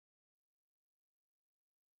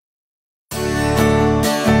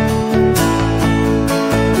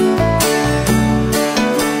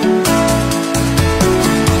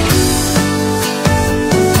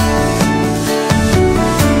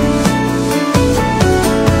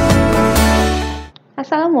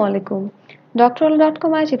আসসালামু আলাইকুম।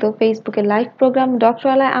 ডক্টরওয়ালা.com আয়োজিত ফেসবুকের লাইভ প্রোগ্রাম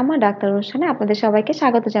ডক্টরওয়ালায় আমার ডাক্তার অনুষ্ঠানে আপনাদের সবাইকে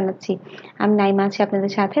স্বাগত জানাচ্ছি। আমি নাইমা আছি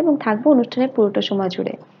আপনাদের সাথে এবং থাকবো অনুষ্ঠানের পুরোটা সময়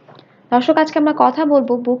জুড়ে। দর্শক, আজকে আমরা কথা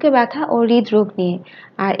বলবো বুকে ব্যথা ও হৃদরোগ নিয়ে।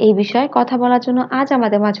 আর এই বিষয়ে কথা বলার জন্য আজ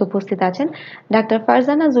আমাদের মাঝে উপস্থিত আছেন ডাক্তার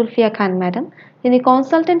ফারজানা জুলফিয়া খান ম্যাডাম। তিনি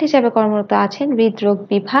কনসালটেন্ট হিসেবে কর্মরত আছেন হৃদরোগ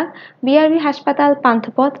বিভাগ, বিআরবি হাসপাতাল,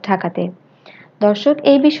 পান্থপথ, ঢাকাতে। দর্শক,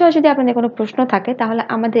 এই বিষয়ে যদি আপনাদের কোনো প্রশ্ন থাকে তাহলে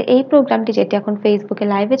আমাদের এই প্রোগ্রামটি, যেটি এখন ফেসবুকে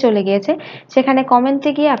লাইভে চলে গিয়েছে, সেখানে কমেন্টে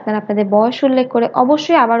গিয়ে আপনারা আপনাদের বয়স উল্লেখ করে,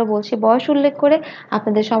 অবশ্যই আবারও বলছি, বয়স উল্লেখ করে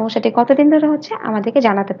আপনাদের সমস্যাটি কতদিন ধরে হচ্ছে আমাদেরকে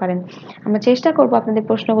জানাতে পারেন। আমরা চেষ্টা করব আপনাদের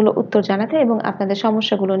প্রশ্নগুলো উত্তর জানাতে এবং আপনাদের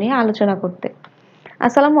সমস্যাগুলো নিয়ে আলোচনা করতে।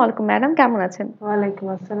 আসসালামু আলাইকুম ম্যাডাম, কেমন আছেন? ওয়ালাইকুম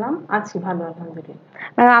আসসালাম, আছি ভালো আলহামদুলিল্লাহ।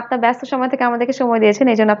 ম্যাডাম, আপনার ব্যস্ত সময় থেকে আমাদেরকে সময় দিয়েছেন,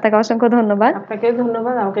 এই জন্য আপনাকে অসংখ্য ধন্যবাদ। আপনাকে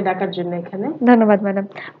ধন্যবাদ আমাকে ডাকার জন্য এখানে। ধন্যবাদ ম্যাডাম।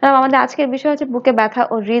 ম্যাডাম, আমাদের আজকের বিষয় হচ্ছে বুকে ব্যথা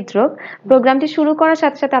ও হৃদরোগ। প্রোগ্রামটি শুরু করার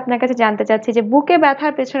সাথে সাথে আপনার কাছে জানতে চাচ্ছি যে বুকে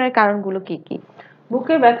ব্যথার পেছনের কারণগুলো কি কি?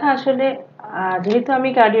 বুকে ব্যথা আসলে যেহেতু আমি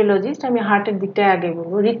কার্ডিওলজিস্ট, আমি হার্টের দিকটাই আগে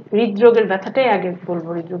বলবো, হৃদরোগের ব্যথাটাই আগে বলবো।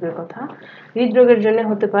 হৃদরোগের কথা হৃদরোগের জন্য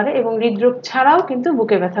হতে পারে এবং হৃদরোগ ছাড়াও কিন্তু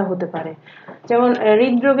বুকে ব্যথা হতে পারে। যেমন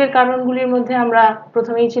হৃদরোগের কারণগুলির মধ্যে আমরা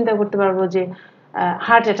প্রথমেই চিন্তা করতে পারবো যে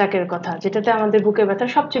হার্ট অ্যাটাকের কথা, যেটাতে আমাদের বুকে ব্যথা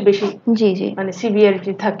সবচেয়ে বেশি মানে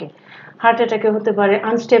সিভিয়ারিটি থাকে। হার্ট অ্যাটাকে হতে পারে,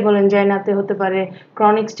 আনস্টেবল এনজাইনাতে হতে পারে,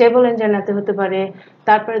 ক্রনিক স্টেবল এনজাইনাতে হতে পারে,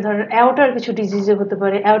 তারপরে ধরেন অ্যাওর্টার কিছু ডিজিজে হতে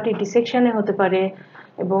পারে, অ্যাওর্টিক ডিসেকশনে হতে পারে,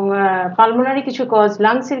 এবং পালমোনারি কিছু কজ,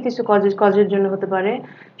 লাংসের কিছু কজের জন্য হতে পারে।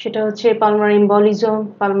 সেটা হচ্ছে পালমোনারি এম্বলিজম,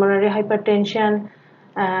 পালমোনারি হাইপারটেনশন,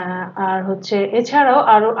 আর হচ্ছে এছাড়াও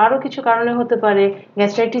আরো কিছু কারণে হতে পারে।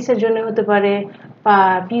 গ্যাস্ট্রাইটিসের জন্য হতে পারে,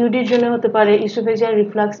 পিইউডির জন্য হতে পারে, ইসোফেজিয়াল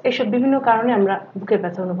রিফ্লাক্স, এসব বিভিন্ন কারণে আমরা বুকের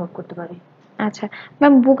ব্যথা অনুভব করতে পারি। আচ্ছা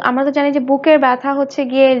ম্যাম, আমরা তো জানি যে বুকের ব্যথা হচ্ছে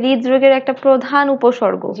গিয়ে হৃদরোগের একটা প্রধান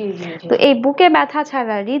উপসর্গ। তো এই বুকে ব্যথা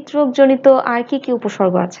ছাড়া হৃদরোগ জনিত আর কি কি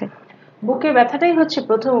উপসর্গ আছে? বুকে ব্যথাটাই হচ্ছে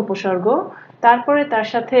প্রথম উপসর্গ, তারপরে তার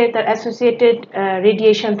সাথে তার অ্যাসোসিয়েটেড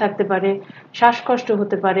রেডিয়েশন থাকতে পারে, শ্বাসকষ্ট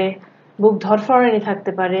হতে পারে, বুক ধরফরানি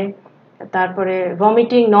থাকতে পারে, তারপরে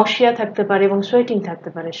ভমিটিং, নশিয়া থাকতে পারে এবং সোয়েটিং থাকতে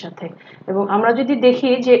পারে সাথে। এবং আমরা যদি দেখি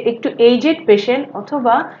যে একটু এইজেড পেশেন্ট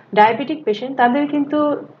অথবা ডায়াবেটিক পেশেন্ট, তাদের কিন্তু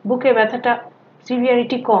বুকে ব্যথাটা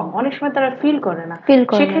সিভিয়ারিটি কম, অনেক সময় তারা ফিল করে না।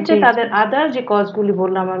 সেক্ষেত্রে তাদের আদার যে কজগুলি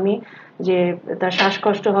বললাম আমি, যে তার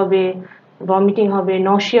শ্বাসকষ্ট হবে, ভমিটিং হবে,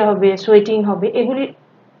 নশিয়া হবে, সোয়েটিং হবে, এগুলি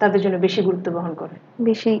তাদের জন্য বেশি গুরুত্ব বহন করে।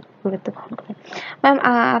 ম্যাম,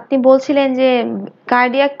 আপনি বলছিলেন যে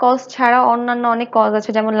কার্ডিয়াক কজ ছাড়া অন্যান্য অনেক কজ আছে,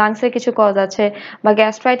 যেমন লাংসের কিছু কজ আছে বা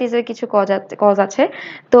গ্যাস্ট্রাইটিসের কিছু কজ আছে।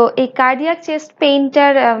 তো এই কার্ডিয়াক চেস্ট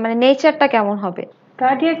পেইনটার মানে নেচারটা কেমন হবে?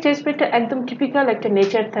 কার্ডিয়াক চেস্ট পেইনটা একদম টিপিক্যাল একটা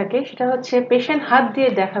নেচার থাকে। সেটা হচ্ছে পেশেন্ট হাত দিয়ে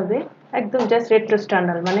দেখাবে, একদম জাস্ট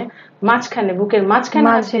রেট্রোস্টার্নাল, মানে মাঝখানে, বুকের মাঝখানে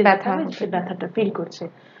ব্যথাটা ফিল করছে।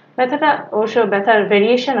 ব্যথাটা অবশ্য ব্যথার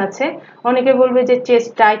ভেরিয়েশন আছে। অনেকে বলবে যে চেস্ট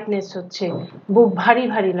টাইটনেস হচ্ছে, বুক ভারী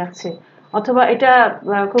ভারী লাগছে, অথবা এটা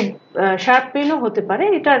খুব শার্প পেইনও হতে পারে।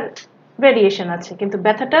 এটার ভেরিয়েশন আছে, কিন্তু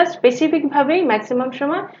ব্যথাটা স্পেসিফিক ভাবেই ম্যাক্সিমাম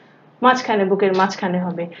সময় মাঝখানে, বুকের মাঝখানে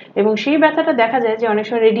হবে। এবং সেই ব্যথাটা দেখা যায় যে অনেক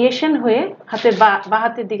সময় রেডিয়েশন হয়ে হাতের বা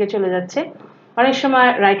হাতের দিকে চলে যাচ্ছে, অনেক সময়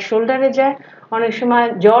রাইট শোল্ডারে যায়, অনেক সময়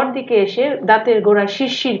জ্বর দিকে এসে দাঁতের গোড়ায়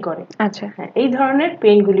শিরশির করে। আচ্ছা, এই ধরনের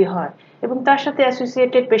পেইনগুলি হয়। এবং তার সাথে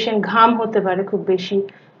অ্যাসোসিয়েটেড পেশেন্ট ঘাম হতে পারে খুব বেশি,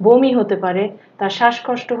 বমি হতে পারে, তার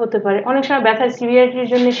শ্বাসকষ্ট হতে পারে, অনেক সময় ব্যথার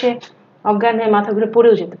সিভিয়ারিটির জন্য সে অজ্ঞান হয়ে মাথা ঘুরে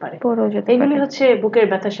পড়েও যেতে পারে। এগুলি হচ্ছে বুকের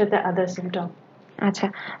ব্যথার সাথে আদার সিমটম। আচ্ছা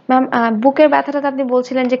ম্যাম, বুকের ব্যথাটা তো আপনি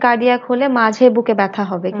বলছিলেন যে কার্ডিয়াক হলে মাঝে বুকে ব্যথা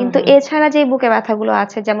হবে, কিন্তু এছাড়া যে বুকে ব্যথাগুলো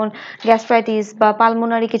আছে, যেমন গ্যাস্ট্রাইটিস বা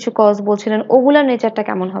পালমোনারি কিছু কজ বলছিলেন, ওগুলোর নেচারটা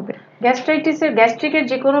কেমন হবে? গ্যাস্ট্রিকের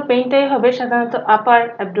যে কোনো পেইনটাই হবে সাধারণত আপার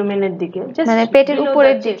অ্যাবডোমেনের দিকে, মানে পেটের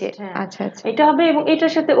উপরের দিকে। আচ্ছা আচ্ছা, এটা হবে এবং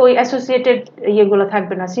এটার সাথে ওই অ্যাসোসিয়েটেড ইয়েগুলো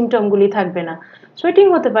থাকবে না, সিমটমগুলি থাকবে না। সোয়েটিং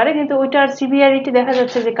হতে পারে, কিন্তু ওইটার সিভিয়ারিটি দেখা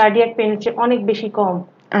যাচ্ছে যে কার্ডিয়াক পেইনের চেয়ে অনেক বেশি কম।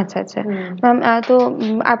 আচ্ছা আচ্ছা ম্যাম, তো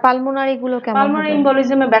আর পালমোনারি গুলো কেমন? পালমোনারি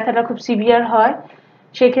এম্বলিজমে ব্যথাটা খুব সিভিয়ার হয়।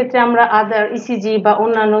 সেক্ষেত্রে আমরা আদার ইসিজি বা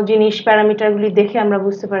অন্যান্য জিনিস প্যারামিটারগুলি দেখে আমরা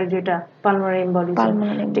বুঝতে পারি যে এটা পালমোনারি এম্বলিজম।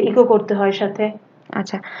 ইকো করতে হয় সাথে।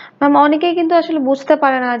 আচ্ছা ম্যাম, অনেকেই কিন্তু আসলে বুঝতে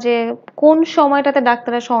পারে না যে কোন সময়টাতে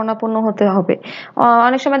ডাক্তারের শরণাপন্ন হতে হবে।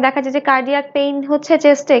 অনেক সময় দেখা যায় যে কার্ডিয়াক পেইন হচ্ছে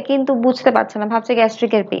চেস্টে, কিন্তু বুঝতে পারছে না, ভাবছে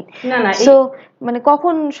গ্যাস্ট্রিকের পেইন। না, সো মানে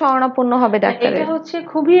কখন শরণাপন্ন হবে ডাক্তারের? এটা হচ্ছে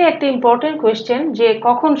খুবই একটা ইম্পর্টেন্ট কোয়েশ্চেন, যে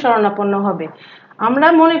কখন শরণাপন্ন হবে। আমরা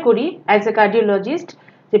মনে করি অ্যাজ এ কার্ডিওলজিস্ট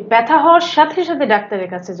যে ব্যথা হওয়ার সাথে সাথে ডাক্তারের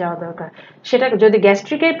কাছে যাওয়া দরকার। সেটা যদি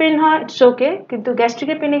গ্যাস্ট্রিকের পেইন হয় ইটস ওকে, কিন্তু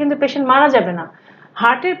গ্যাস্ট্রিকের পেইনে কিন্তু পেশেন্ট মারা যাবে না।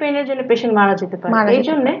 হার্টের পেইনের জন্য পেশেন্ট মারা যেতে পারে। এই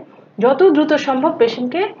জন্য যত দ্রুত সম্ভব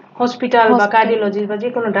পেশেন্টকে হসপিটাল বা কার্ডিওলজিস্ট বা যে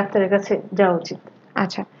কোনো ডাক্তারের কাছে যাওয়া উচিত।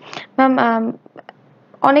 আচ্ছা ম্যাম,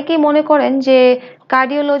 অনেকেই মনে করেন যে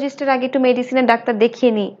কার্ডিওলজিস্টের আগে একটু মেডিসিনের ডাক্তার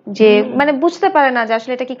দেখিয়ে নি, যে মানে বুঝতে পারে না যে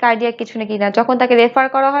আসলে এটা কি কার্ডিয়াক কিছু নাকি না, যখন তাকে রেফার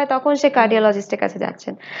করা হয় তখন সে কার্ডিওলজিস্টের কাছে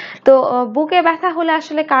যাচ্ছেন। তো বুকে ব্যথা হলে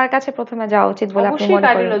আসলে কার কাছে প্রথমে যাওয়া উচিত বলে আপনি অবশ্যই মনে করেন?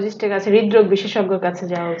 কার্ডিওলজিস্টের কাছে, হৃদরোগ বিশেষজ্ঞের কাছে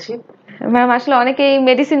যাওয়া উচিত। ম্যাম আসলে অনেকেই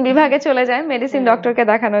মেডিসিন বিভাগে চলে যায় মেডিসিন ডক্টরকে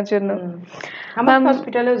দেখানোর জন্য। আমার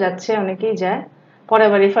হসপিটালেও যাচ্ছে, অনেকেই যায়, পরে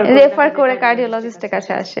আবার রেফার করে কার্ডিওলজিস্টের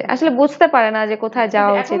কাছে আসে, আসলে বুঝতে পারে না যে কোথায়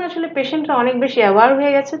যাওয়া উচিত। এখন আসলে পেশেন্টরা অনেক বেশি অ্যাওয়ার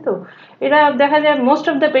হয়ে গেছে, তো এরা দেখা যায় মোস্ট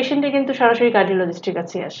অফ দ্য পেশেন্টই কিন্তু সরাসরি কার্ডিওলজিস্টের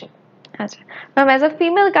কাছে আসে। আচ্ছা ma'am, as a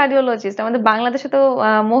female cardiologist আমাদের বাংলাদেশে তো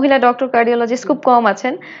মহিলা ডক্টর কার্ডিওলজিস্ট খুব কম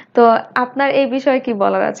আছেন, তো আপনার এই বিষয়ে কি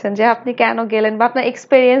বলার আছেন, যে আপনি কেন গেলেন বা আপনার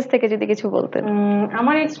এক্সপেরিয়েন্স থেকে যদি কিছু বলতেন?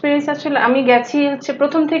 আমার এক্সপেরিয়েন্স আসলে আমি গেছি হচ্ছে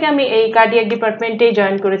প্রথম থেকে আমি এই কার্ডিয়াক ডিপার্টমেন্টেই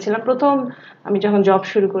জয়েন করেছিলাম প্রথম আমি যখন জব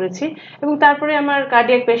শুরু করেছি, এবং তারপরে আমার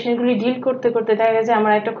কার্ডিয়াক পেশেন্টগুলি ডিল করতে করতে দেখা গেছে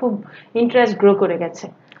আমার একটা খুব ইন্টারেস্ট গ্রো করে গেছে।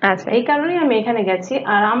 আচ্ছা, এই কারণেই আমি এখানে গেছি।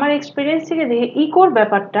 আর আমার এক্সপেরিয়েন্স থেকে দেখি ইকোর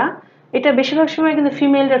ব্যাপারটা, এটা বেশিরভাগ সময় কিন্তু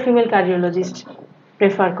ফিমেল কার্ডিওলজিস্ট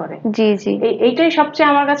প্রেফার করে। জি জি, এইটাই সবচেয়ে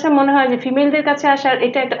আমার কাছে মনে হয় যে ফিমেলদের কাছে আসার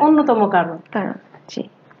এটা একটা অন্যতম কারণ। জি।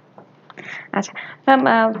 আচ্ছা ম্যাম,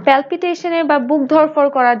 প্যালপিটেশনের বা বুক ধড়ফড়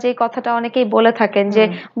করার যে কথাটা অনেকেই বলে থাকেন যে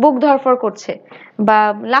বুক ধড়ফড় করছে বা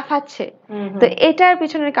লাফাচ্ছে, তো এটার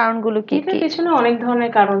পিছনের কারণগুলো কি? এটার পিছনে অনেক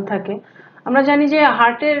ধরনের কারণ থাকে। আমরা জানি যে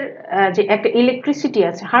হার্টের যে একটা ইলেকট্রিসিটি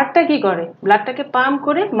আছে, হার্টটা কি করে, ব্লাডটাকে পাম্প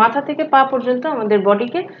করে মাথা থেকে পা পর্যন্ত আমাদের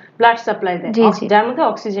বডিকে ব্লাড সাপ্লাই দেয়, যার মধ্যে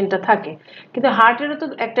অক্সিজেনটা থাকে। কিন্তু হার্টেরও তো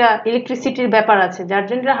একটা ইলেকট্রিসিটির ব্যাপার আছে, যার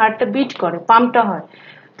জন্য হার্টটা বিট করে, পাম্পটা হয়।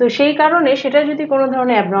 তো সেই কারণে সেটা যদি কোনো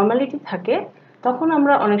ধরনের অ্যাবনর্মালিটি থাকে তখন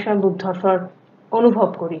আমরা অনেক সময় বুক ধড়ফড় অনুভব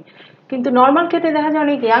করি। কিন্তু নর্মাল ক্ষেত্রে দেখা যায়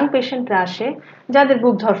অনেক ইয়াং পেশেন্টরা আসে যাদের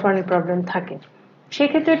বুক ধড়ফড়ের প্রবলেম থাকে।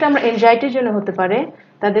 সেক্ষেত্রে এটা আমরা এনজাইটির জন্য হতে পারে,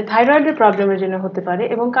 তাদের থাইরয়েডের প্রবলেমের জন্য হতে পারে,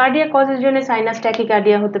 এবং কার্ডিয়াক কজের জন্য সাইনাস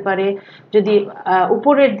ট্যাকিকার্ডিয়া হতে পারে। যদি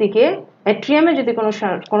উপরের দিকে অ্যাট্রিয়ামে যদি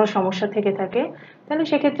কোনো সমস্যা থেকে থাকে তাহলে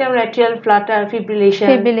সেক্ষেত্রে আমরা অ্যাট্রিয়াল ফ্লাটার ফিব্রিলেশন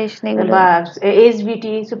বা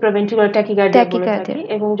এসভিটি সুপ্রাভেন্ট্রিকুলার ট্যাকিকার্ডিয়া বলে থাকি।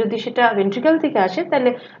 এবং যদি সেটা ভেন্ট্রিকল থেকে আসে তাহলে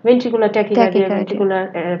ভেন্ট্রিকুলার ট্যাকিকার্ডিয়া, ভেন্ট্রিকুলার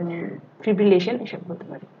ফিব্রিলেশন এসব হতে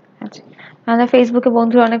পারে। আচ্ছা, আমরা ফেসবুকে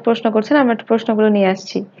বন্ধুরা অনেক প্রশ্ন করছেন, আমরা একটু প্রশ্নগুলো নিয়ে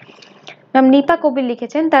আসছি। ম্যাম নিপা কবির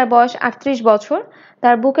লিখেছেন তার বয়স 38 বছর,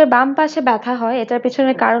 তার বুকের বাম পাশে ব্যথা হয়, এটার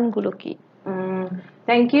পেছনের কারণগুলো কি?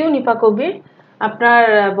 থ্যাংক ইউ নিপা কবির। আপনার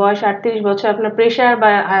বয়স 38 বছর, আপনার প্রেশার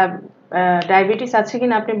বা ডায়াবেটিস আছে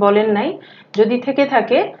কিনা আপনি বলেন নাই, যদি থেকে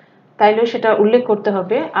থাকে তাইলেও সেটা উল্লেখ করতে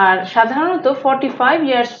হবে। আর সাধারণত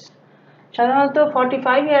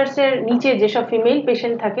 45 ইয়ার্সের নিচে যেসব ফিমেল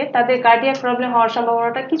পেশেন্ট থাকে তাদের কার্ডিয়াক প্রবলেম হওয়ার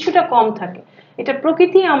সম্ভাবনাটা কিছুটা কম থাকে, এটা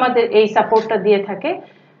প্রকৃতি আমাদের এই সাপোর্টটা দিয়ে থাকে।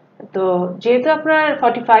 তো যেহেতু আপনার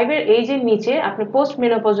 45 এর এইজের নিচে, আপনি পোস্ট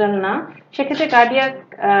মেনোপজাল না, সেক্ষেত্রে কার্ডিয়াক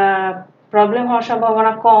প্রবলেম হওয়ার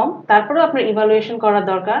সম্ভাবনা কম। তারপরেও আপনার ইভালুয়েশন করা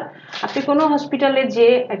দরকার। আপনি কোনো হসপিটালে যে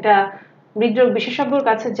একটা হৃদরোগ বিশেষজ্ঞর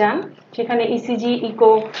কাছে যান, সেখানে ইসিজি,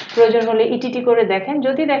 ইকো, প্রয়োজন হলে ইটিটি করে দেখেন।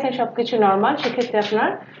 যদি দেখেন সবকিছু নর্মাল, সেক্ষেত্রে আপনার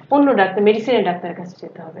অন্য ডাক্তার, মেডিসিনের ডাক্তারের কাছে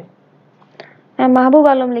যেতে হবে। মাহবুব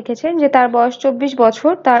আলম লিখেছেন যে তার বয়স 24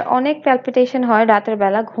 বছর, তার অনেক প্যালপিটেশন হয় রাতের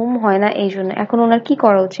বেলা, ঘুম হয় না, এই জন্য এখন ওনার কি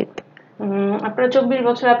করা উচিত? আপনার 24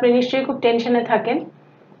 বছর, আপনি নিশ্চয়ই খুব টেনশনে থাকেন।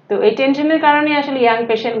 তো এই টেনশনের কারণে আসলে ইয়াং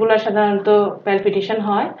পেশেন্ট গুলো সাধারণত প্যালপিটেশন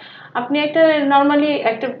হয়। আপনি একটা নর্মালি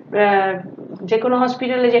একটা যে কোনো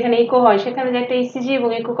হসপিটালে যেখানে ইকো হয় সেখানে যে একটা ইসিজি এবং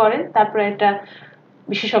ইকো করেন, তারপরে একটা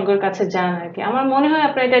বিশেষজ্ঞের কাছে যান আর কি। আমার মনে হয়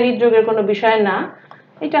আপনার এটা হৃদরোগের কোনো বিষয় না,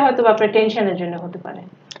 এটা হয়তো আপনার টেনশনের জন্য হতে পারে।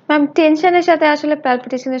 ম্যাম টেনশনের সাথে আসলে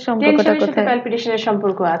প্যালপিটেশনের সম্পর্কটা কোথায়? প্যালপিটেশনের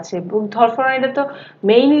সম্পর্ক আছে। বুক ধড়ফড় এটা তো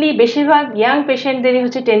মেইনলি বেশিরভাগ ইয়াং পেশেন্টদেরই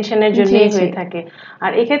হচ্ছে টেনশনের জন্যই হয়ে থাকে।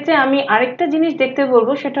 আর এক্ষেত্রে আমি আরেকটা জিনিস দেখতে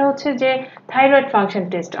বলবো, সেটা হচ্ছে যে থাইরয়েড ফাংশন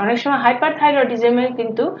টেস্ট। অনেক সময় হাইপারথাইরয়েডিজমে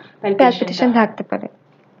কিন্তু প্যালপিটেশন থাকতে পারে।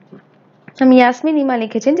 আমি ইয়াসমিন ইমা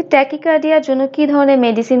লিখেছেন যে ট্যাকিকার্ডিয়ার জন্য কি ধরনের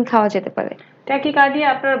মেডিসিন খাওয়া যেতে পারে? ট্যাকিকার্ডিয়া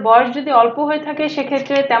আপনার বয়স যদি অল্প হয়ে থাকে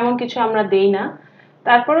সেক্ষেত্রে তেমন কিছু আমরা দেই না।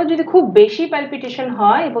 তারপরেও যদি খুব বেশি প্যালপিটেশন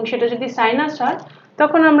হয় এবং সেটা যদি সাইনাস হয়,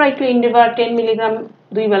 তখন আমরা একটু ইন্ডিভার 10 মিলিগ্রাম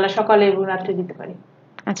 2 বেলা সকালে এবং রাত্রে দিতে পারি।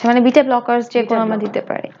 আচ্ছা, মানে বিটা ব্লকার্স যে কোনো আমরা দিতে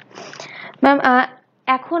পারি। ম্যাম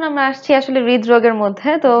এখন আমরা আসছি আসলে হৃদরোগের মধ্যে,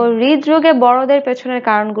 তো হৃদরোগে বড়দের পেছনের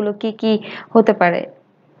কারণগুলো কি কি হতে পারে?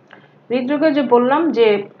 হৃদরোগে যে বললাম যে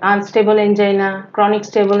unstable angina, chronic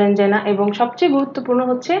stable angina, এবং সবচেয়ে গুরুত্বপূর্ণ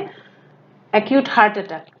হচ্ছে অ্যাকিউট হার্ট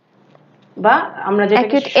অ্যাটাক, বা আমরা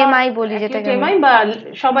যেটাকে এমআই বলি, যেটাকে এমআই বা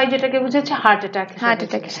সবাই যেটাকে বুঝেছে হার্ট অ্যাটাক।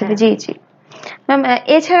 জি জি ম্যাম,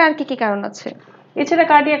 এছাড়া আর কি কি কারণ আছে? এছাড়া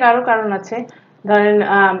কার্ডিয়াক আরো কারণ আছে। ধরেন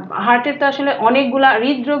হার্টের তো আসলে অনেকগুলা,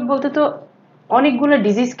 হৃদরোগ বলতে তো অনেকগুলো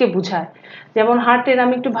ডিজিজকে বোঝায়। যেমন হার্টের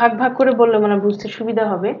আমি একটু ভাগ ভাগ করে বললে মানে বুঝতে সুবিধা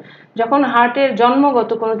হবে। যখন হার্টের জন্মগত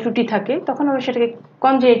কোনো ত্রুটি থাকে তখন আমরা সেটাকে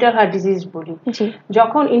কনজেনিটাল হার্ট ডিজিজ বলি।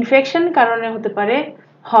 যখন ইনফেকশন কারণে হতে পারে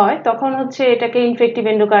হয় তখন হচ্ছে এটাকে ইনফেক্টিভ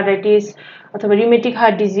এন্ডোকার্ডাইটিস অথবা rheumatic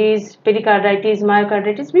heart disease, pericarditis,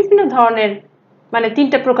 myocarditis বিভিন্ন ধরনের মানে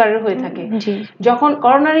 3টা প্রকারের হয়ে থাকে। যখন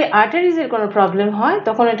করোনারি আর্টারিজের কোনো প্রবলেম হয়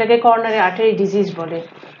তখন এটাকে করোনারি আর্টারি ডিজিজ বলে,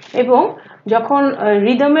 এবং যখন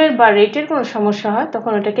রিদমের বা রেটের কোনো সমস্যা হয়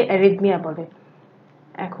তখন এটাকে অ্যারিথমিয়া বলে।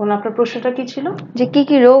 এখন আপনার প্রশ্নটা কি ছিল? যে কি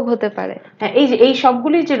কি রোগ হতে পারে? হ্যাঁ, এই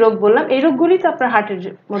সবগুলি যে রোগ বললাম এই রোগগুলি তো আপনার হার্টের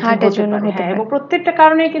মধ্যে হতে পারে। হ্যাঁ, এবং প্রত্যেকটা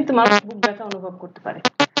কারণেই কিন্তু মানুষ বুক ব্যথা অনুভব করতে পারে।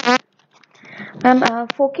 ম্যাম,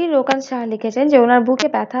 ফকির রোকান শাহ লিখেছেন যে ওনার বুকে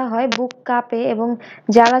ব্যথা হয়, বুক কাঁপে এবং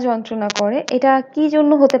জ্বালা যন্ত্রণা করে, এটা কি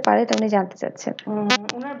জন্য হতে পারে এটা উনি জানতে চাচ্ছেন।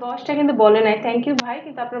 ওনার বয়সটা কিন্তু বলে নাই। থ্যাংক ইউ ভাই,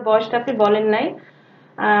 কিন্তু আপনার বয়সটা আপনি বলেন নাই।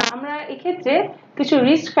 আমরা এক্ষেত্রে কিছু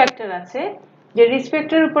রিস্ক ফ্যাক্টর আছে, যে রিস্ক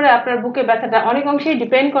ফ্যাক্টরের উপরে আপনার বুকে ব্যথাটা অনেক অংশেই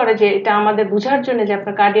ডিপেন্ড করে, যে এটা আমাদের বোঝার জন্য যে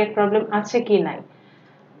আপনার কার্ডিয়াক প্রবলেম আছে কি নাই।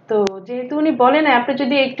 তো যেহেতু উনি বলেন আপনি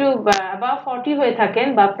যদি একটু অ্যাবাভ 40 হয়ে থাকেন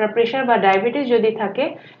বা আপনার প্রেশার বা ডায়াবেটিস যদি থাকে,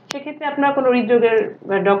 সেক্ষেত্রে আপনার কোনো হৃদরোগের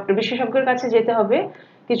ডক্টর বিশেষজ্ঞের কাছে যেতে হবে,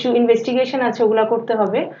 কিছু ইনভেস্টিগেশন আছে ওগুলা করতে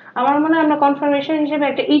হবে। আমার মনে হয় আমরা কনফার্মেশন হিসেবে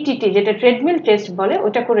একটা ইটিটি যেটা ট্রেডমিল টেস্ট বলে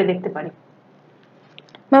ওটা করে দেখতে পারি।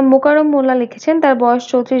 ম্যাম, মোকাররম মোল্লা লিখেছেন তার বয়স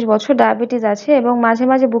 34 বছর, ডায়াবেটিস আছে এবং মাঝে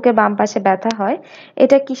মাঝে বুকের বাম পাশে ব্যথা হয়,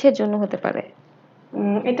 এটা কিসের জন্য হতে পারে?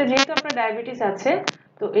 এটা যেহেতু আপনার ডায়াবেটিস আছে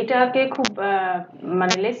তো এটাকে খুব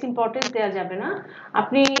মানে লেস ইম্পর্টেন্স দেওয়া যাবে না।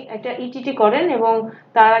 আপনি একটা ইটিটি করেন এবং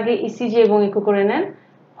তার আগে ইসিজি এবং ইকো করে নেন।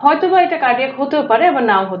 হয়তোবা এটা কার্ডিয়াক হতেও পারে আবার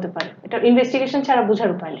নাও হতে পারে, এটা ইনভেস্টিগেশন ছাড়া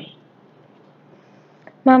বোঝার উপায় নেই।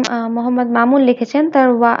 ম্যাম, মোহাম্মদ মামুন লিখেছেন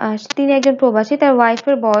তিনি একজন প্রবাসী, তার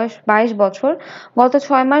ওয়াইফের বয়স 22 বছর, গত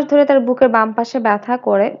 6 মাস ধরে তার বুকের বাম পাশে ব্যথা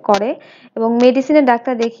করে এবং মেডিসিনের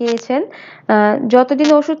ডাক্তার দেখিয়েছেন। যতদিন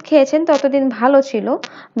ওষুধ খেয়েছেন ততদিন ভালো ছিল,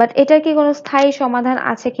 বাট এটার কি কোনো স্থায়ী সমাধান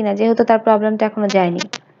আছে কিনা, যেহেতু তার প্রবলেমটা এখনো যায়নি?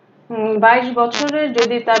 22 বছরের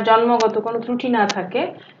যদি তার জন্মগত কোনো ত্রুটি না থাকে,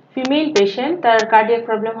 ফিমেল পেশেন্ট, তার কার্ডিয়াক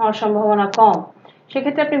প্রবলেম হওয়ার সম্ভাবনা কম।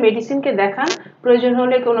 সেক্ষেত্রে আপনি মেডিসিনকে দেখান, প্রয়োজন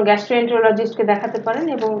হলে কোনো গ্যাস্ট্রোএন্টারোলজিস্টকে দেখাতে পারেন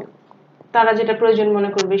এবং তারা যেটা প্রয়োজন মনে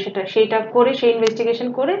করবে সেটা করে সেই ইনভেস্টিগেশন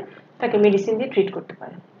করে তাকে মেডিসিন দিয়ে ট্রিট করতে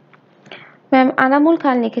পারে। ম্যাম, আনামুল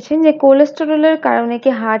খান লিখেছেন যে কোলেস্টেরলের কারণে কি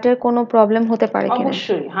হার্টের কোনো প্রবলেম হতে পারে কিনা?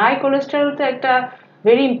 অবশ্যই, হাই কোলেস্টেরল তো একটা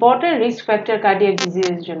very important risk factor cardiac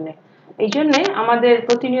ডিজিজের জন্য। এই জন্য আমাদের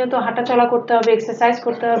প্রতিনিয়ত হাঁটাচলা করতে হবে, এক্সারসাইজ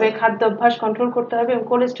করতে হবে, খাদ্য অভ্যাস কন্ট্রোল করতে হবে এবং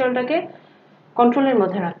কোলেস্টেরলটাকে কন্ট্রোলের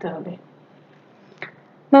মধ্যে রাখতে হবে।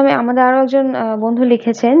 ম্যাম, আমাদের আরো একজন বন্ধু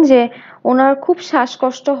লিখেছেন যে ওনার খুব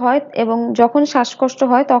শ্বাসকষ্ট হয় এবং যখন শ্বাসকষ্ট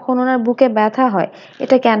হয় তখন ওনার বুকে ব্যথা হয়,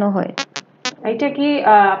 এটা কেন হয়? এটা কি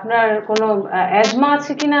আপনার কোনো অ্যাজমা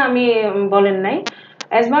আছে কিনা আমি বলেন নাই।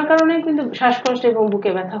 অ্যাজমার কারণে কিন্তু শ্বাসকষ্ট এবং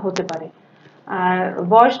বুকে ব্যথা হতে পারে। আর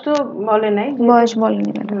বয়স তো বলে নাই, বয়স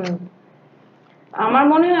বলেনি ম্যাডাম। আমার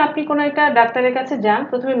মনে হয় আপনি কোনো একটা ডাক্তারের কাছে যান,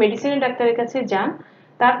 প্রথমে মেডিসিনের ডাক্তারের কাছে যান,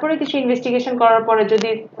 তারপরে কিছু ইনভেস্টিগেশন করার পরে যদি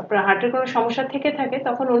আপনার হার্টের কোনো সমস্যা থেকে থাকে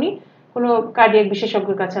তখন উনি কোনো কার্ডিয়াক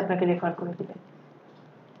বিশেষজ্ঞের কাছে আপনাকে রেফার করে দিবেন।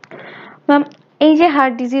 ম্যাম, এই যে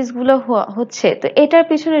হার্ট ডিজিজ গুলো হচ্ছে, তো এটার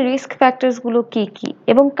পিছনে রিস্ক ফ্যাক্টরস গুলো কি কি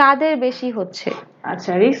এবং কাদের বেশি হচ্ছে?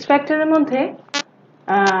 আচ্ছা, রিস্ক ফ্যাক্টরের মধ্যে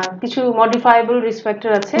কিছু মডিফায়েবল রিস্ক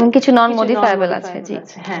ফ্যাক্টর আছে এবং কিছু নন মডিফায়েবল আছে। জি,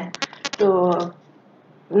 হ্যাঁ। তো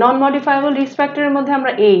নন মডিফায়েবল রিস্ক ফ্যাক্টরের মধ্যে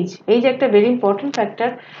আমরা এইজ একটা ভেরি ইম্পর্টেন্ট ফ্যাক্টর।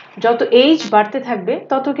 যত এইজ বাড়তে থাকবে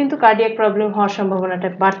তত কিন্তু কার্ডিয়াক প্রবলেম হওয়ার সম্ভাবনাটা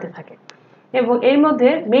বাড়তে থাকে, এবং এর মধ্যে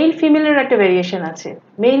মেল ফিমেলের একটা ভেরিয়েশন আছে।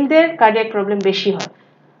 মেলদের কার্ডিয়াক প্রবলেম বেশি হয়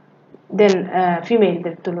দেন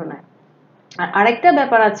ফিমেলদের তুলনায়। আর আরেকটা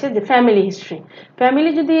ব্যাপার আছে যে ফ্যামিলি হিস্ট্রি। ফ্যামিলি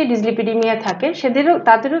যদি ডিসলিপিডিমিয়া থাকে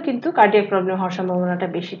তাদেরও কিন্তু কার্ডিয়াক প্রবলেম হওয়ার সম্ভাবনাটা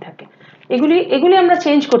বেশি থাকে। এগুলি আমরা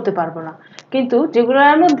চেঞ্জ করতে পারবো না, কিন্তু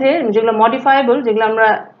যেগুলোর মধ্যে যেগুলো মডিফায়েবল, যেগুলো আমরা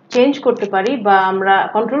চেঞ্জ করতে পারি বা আমরা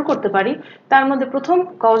কন্ট্রোল করতে পারি, তার মধ্যে প্রথম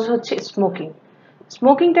কজ হচ্ছে স্মোকিং।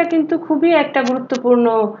 স্মোকিংটা কিন্তু খুবই একটা গুরুত্বপূর্ণ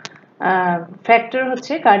ফ্যাক্টর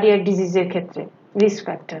হচ্ছে কার্ডিয়াক ডিজিজের ক্ষেত্রে, রিস্ক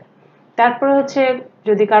ফ্যাক্টর। তারপরে হচ্ছে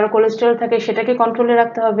যদি কারো কোলেস্টেরল থাকে সেটাকে কন্ট্রোলে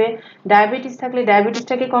রাখতে হবে, ডায়াবেটিস থাকলে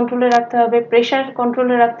ডায়াবেটিসটাকে কন্ট্রোলে রাখতে হবে, প্রেশার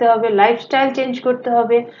কন্ট্রোলে রাখতে হবে, লাইফস্টাইল চেঞ্জ করতে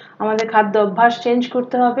হবে, আমাদের খাদ্য অভ্যাস চেঞ্জ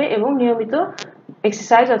করতে হবে এবং নিয়মিত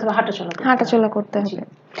এক্সারসাইজ অথবা হাঁটাচলা করতে হবে।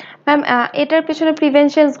 ম্যাম, এটার পিছনে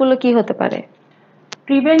প্রিভেনশনস গুলো কি হতে পারে?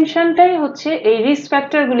 প্রিভেনশনটাই হচ্ছে এই রিস্ক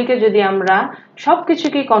ফ্যাক্টর গুলিকে যদি আমরা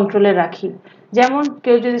সবকিছুকে কন্ট্রোলে রাখি। যেমন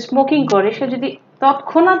কেউ যদি স্মোকিং করে, সে যদি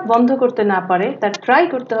তৎক্ষণাৎ বন্ধ করতে না পারে, তার ট্রাই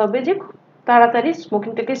করতে হবে যে তাড়াতাড়ি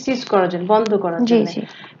স্মোকিংটাকে সিজ করার জন্য, বন্ধ করার জন্য।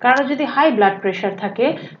 কারো যদি হাই ব্লাড প্রেশার থাকে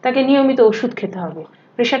তাকে নিয়মিত ওষুধ খেতে হবে।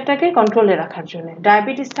 প্রেশারটাকে কন্ট্রোলে রাখার জন্য।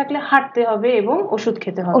 ডায়াবেটিস থাকলে হাঁটতে হবে এবং ওষুধ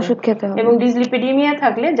খেতে হবে, এবং ডিসলিপিডিমিয়া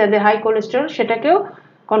থাকলে যাদের হাই কোলেস্টেরল সেটাকেও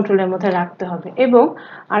কন্ট্রোলের মধ্যে রাখতে হবে। এবং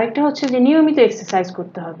আরেকটা হচ্ছে যে নিয়মিত এক্সারসাইজ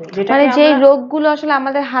করতে হবে, যেটা মানে যে রোগগুলো আসলে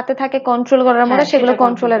আমাদের হাতে থাকে কন্ট্রোল করার মধ্যে সেগুলো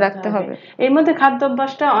কন্ট্রোলে রাখতে হবে। এর মধ্যে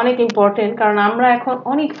খাদ্যাভ্যাসটা অনেক ইম্পর্টেন্ট, কারণ আমরা এখন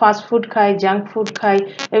অনেক ফাস্ট ফুড খাই, জাঙ্ক ফুড খাই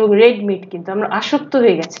এবং রেড মিট, কিন্তু আমরা আসক্ত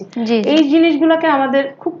হয়ে গেছি। এই জিনিসগুলোকে আমাদের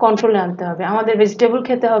খুব কন্ট্রোলে আনতে হবে। আমাদের ভেজিটেবল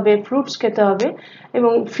খেতে হবে, ফ্রুটস খেতে হবে,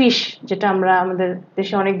 এবং ফিশ, যেটা আমরা আমাদের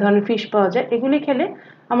দেশে অনেক ধরনের ফিশ পাওয়া যায়, এগুলি খেলে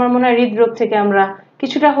আমার মনে হয় হৃদরোগ থেকে আমরা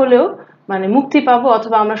কিছুটা হলেও মানে মুক্তি পাবো,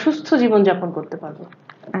 অথবা আমরা সুস্থ জীবনযাপন করতে পারবো।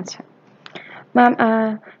 আচ্ছা ম্যাম,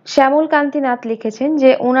 শ্যামল কান্তিনাথ লিখেছেন যে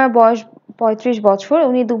ওনার বয়স 35 বছর,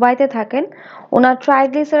 উনি দুবাইতে থাকেন, ওনার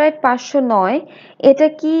ট্রাইগ্লিসারাইড 509, এটা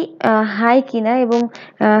কি হাই কিনা, এবং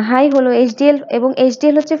হাই হলো এইচডিএল, এবং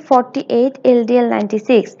এইচডিএল হচ্ছে 48, এলডিএল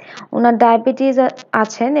 96, ওনার ডায়াবেটিস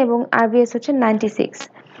আছেন এবং আরবিএস হচ্ছে 96।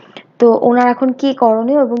 তো ওনার এখন কি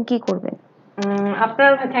করণীয় এবং কি করবেন?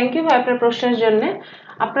 আপনার থ্যাংক ইউ আপনার প্রশ্নের জন্য।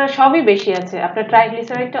 আপনার সবই বেশি আছে, আপনার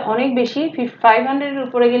ট্রাইগ্লিসারাইডটা অনেক বেশি, 500 এর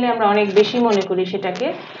উপরে গেলে আমরা অনেক বেশি মনে করি সেটাকে,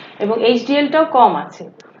 এবং এইচডিএলটাও কম আছে,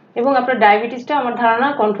 এবং আপনার ডায়াবেটিসটা আমার ধারণা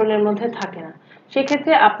কন্ট্রোলের মধ্যে থাকে না।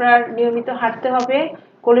 সেক্ষেত্রে আপনার নিয়মিত হাঁটতে হবে,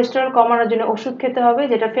 কোলেস্টেরল কমানোর জন্য ওষুধ খেতে হবে,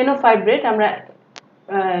 যেটা ফেনোফাইব্রেট আমরা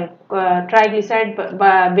ট্রাইগ্লিসারাইড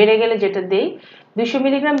বা বেড়ে গেলে যেটা দেই, 200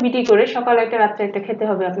 মিলিগ্রাম বিটি করে সকালে একটা রাত্রে একটা খেতে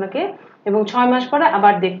হবে আপনাকে, এবং 6 মাস পরে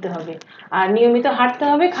আবার দেখতে হবে। আর নিয়মিত হাঁটতে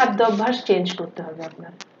হবে, খাদ্য অভ্যাস চেঞ্জ করতে হবে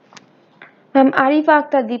আপনার। ম্যাম আরিফা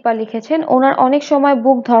আক্তার দীপা লিখেছেন ওনার অনেক সময়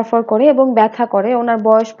বুক ধরফর করে এবং ব্যথা করে, ওনার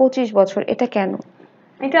বয়স 25 বছর, এটা কেন?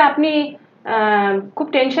 এটা আপনি খুব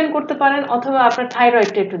টেনশন করতে পারেন, অথবা আপনার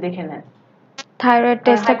থাইরয়েডটা একটু দেখে নেন। থাইরয়েড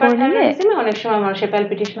টেস্টটা করে নিলে অনেক সময় মানুষের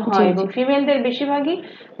প্যালপিটেশন হয়, এবং ফিমেলদের বেশিরভাগই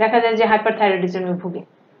দেখা যায় যে হাইপারথাইরয়েডিজমে ভুগে।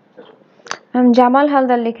 জামাল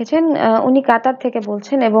হালদার লিখেছেন উনি কাতার থেকে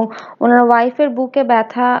বলছেন, এবং ওনার ওয়াইফের বুকে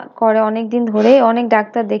ব্যথা করে অনেকদিন ধরে, অনেক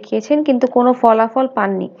ডাক্তার দেখিয়েছেন কিন্তু কোনো ফলাফল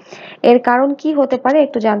পাননি, এর কারণ কি হতে পারে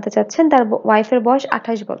একটু জানতে চাচ্ছেন। তার ওয়াইফের বয়স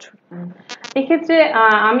 28 বছর। এক্ষেত্রে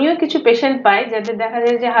আমিও কিছু পেশেন্ট পাই যাদের দেখা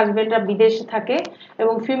যায় যে হাজবেন্ডরা বিদেশে থাকে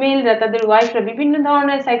এবং ফিমেলরা তাদের ওয়াইফরা বিভিন্ন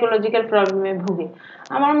ধরনের সাইকোলজিক্যাল প্রবলেমে ভুগে।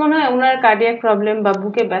 আমার মনে হয় ওনার কার্ডিয়াক প্রবলেম বা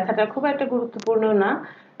বুকে ব্যথাটা খুব একটা গুরুত্বপূর্ণ না।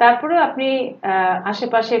 তারপরে আপনি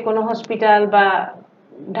আশেপাশে কোনো হসপিটাল বা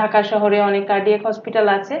ঢাকা শহরে অনেক কার্ডিয়াক হসপিটাল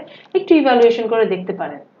আছে, একটু ইভ্যালুয়েশন করে দেখতে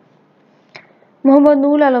পারেন। মোহাম্মদ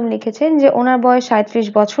নুরুল আলম লিখেছেন যে ওনার বয়স 37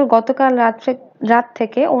 বছর, গতকাল রাত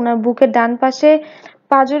থেকে ওনার বুকের ডান পাশে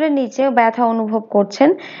পাঁজরের নিচে ব্যথা অনুভব করছেন।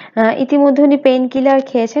 ইতিমধ্যে উনি পেইন কিলার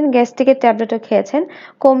খেয়েছেন, গ্যাস্ট্রিকের ট্যাবলেটও খেয়েছেন,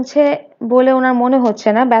 কমছে বলে ওনার মনে হচ্ছে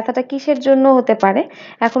না। ব্যথাটা কিসের জন্য হতে পারে,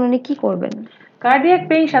 এখন উনি কি করবেন? কার্ডিয়াক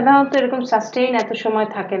পেইন সাধারণত এরকম সাস্টেইন এত সময়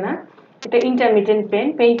থাকে না, এটা ইন্টারমিটেন্ট পেইন,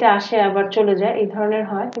 পেইনটা আসে আবার চলে যায়, এই ধরনের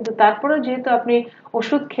হয়। কিন্তু তারপরেও যেহেতু আপনি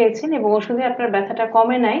ওষুধ খেয়েছেন এবং ওষুধে আপনার ব্যথাটা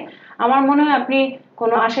কমে নাই, আমার মনে হয় আপনি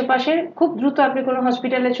কোনো আশেপাশে খুব দ্রুত আপনি কোনো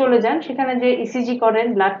হসপিটালে চলে যান, সেখানে যে ইসিজি করেন,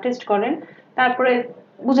 ব্লাড টেস্ট করেন, তারপরে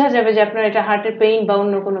বোঝা যাবে যে আপনার এটা হার্টের পেইন বা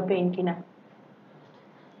অন্য কোনো পেইন কিনা।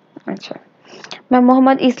 আচ্ছা ম্যাম,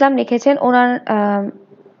 মোহাম্মদ ইসলাম লিখেছেন ওনার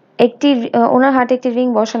হার্টে একটি রিং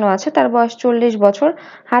বসানো আছে, তার বয়স 40 বছর,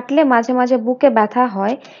 হাঁটলে মাঝে মাঝে বুকে ব্যথা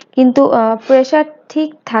হয় কিন্তু প্রেশার ঠিক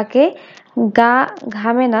থাকে, গা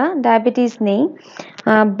ঘামে না, ডায়াবেটিস নেই,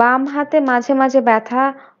 বাম হাতে মাঝে মাঝে ব্যথা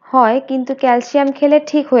হয় কিন্তু ক্যালসিয়াম খেলে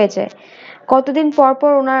ঠিক হয়ে যায়। কতদিন পর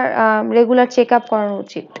পর ওনার রেগুলার চেক আপ করানো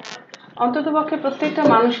উচিত? অন্ততপক্ষে প্রত্যেকটা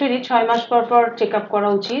মানুষেরই 6 মাস পর পর চেক আপ করা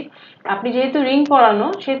উচিত। আপনি যেহেতু রিং পরানো,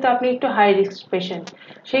 সেহেতু আপনি একটু হাই রিস্ক পেশেন্ট।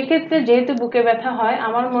 সেই ক্ষেত্রে যেহেতু বুকে ব্যথা হয়,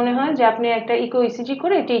 আমার মনে হয় যে আপনি একটা ইকো ইসিজি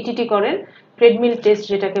করে একটা ইটিটি করেন, ট্রেডমিল টেস্ট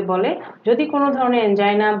যেটাকে বলে, যদি কোনো ধরনের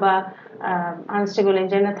এনজাইনা বা আনস্টেবল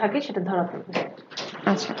এনজাইনা থাকে সেটা ধরা পড়বে।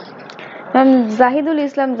 আচ্ছা ম্যাম, জাহিদুল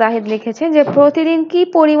ইসলাম জাহিদ লিখেছেন যে প্রতিদিন কি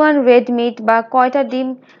পরিমাণ রেড মিট বা কয়টা ডিম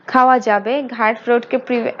খাওয়া যাবে হার্টকে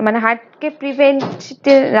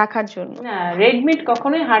প্রিভেন্টে রাখার জন্য? না, রেড মিট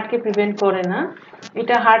কখনোই হার্টকে প্রিভেন্ট করে না,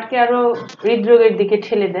 এটা হার্টকে আরো হৃদরোগের দিকে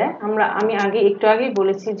ঠেলে দেয়। আমি একটু আগেই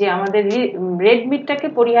বলেছি যে আমাদের রেড মিটটাকে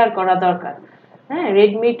পরিহার করা দরকার। হ্যাঁ,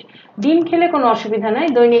 রেড মিট, ডিম খেলে কোনো অসুবিধা নাই,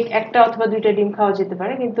 দৈনিক একটা অথবা 2টা ডিম খাওয়া যেতে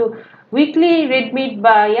পারে, কিন্তু উইকলি রেড মিট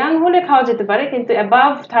বা ইয়াং হলে খাওয়া যেতে পারে, কিন্তু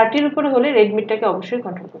অ্যাবাভ 30 উপরে হলে রেড মিটটাকে অবশ্যই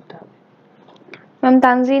কন্ট্রোল করতে হবে। ম্যাম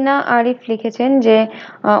তানজিনা আরিফ লিখেছেন যে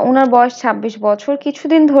ওনার বয়স 26 বছর,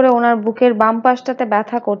 কিছুদিন ধরে ওনার বুকের বাম পাশটাতে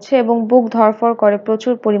ব্যথা করছে এবং বুক ধড়ফড় করে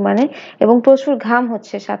প্রচুর পরিমাণে এবং প্রচুর ঘাম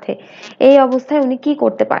হচ্ছে সাথে, এই অবস্থায় উনি কি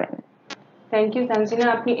করতে পারেন? Thank you Tanzina.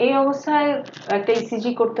 আপনি এই অবস্থায় একটা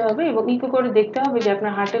ইসিজি করতে হবে এবং ইকো করে দেখতে হবে যে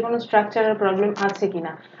আপনার হার্টে কোনো স্ট্রাকচারাল প্রবলেম আছে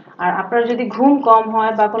কিনা। আর আপনার যদি ঘুম কম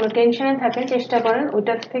হয় বা কোনো টেনশনে থাকেন, চেষ্টা করেন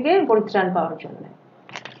ওইটার থেকে পরিত্রাণ পাওয়ার জন্য।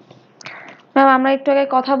 ম্যাম আমরা একটু আগে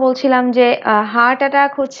কথা বলছিলাম যে হার্ট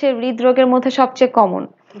অ্যাটাক হচ্ছে হৃদরোগের মধ্যে সবচেয়ে কমন।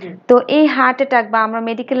 তো এই হার্ট অ্যাটাক বা আমরা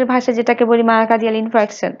মেডিকেলের ভাষায় যেটাকে বলি মায়োকার্ডিয়াল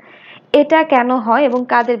ইনফ্রাকশন, এটা কেন হয় এবং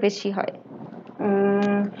কাদের বেশি হয়?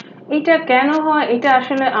 এটা কেন হয়, এটা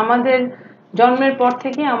আসলে আমাদের জন্মের পর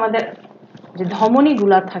থেকে আমাদের যে ধমনী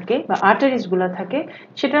গুলা থাকে বা আর্টারিজ গুলা থাকে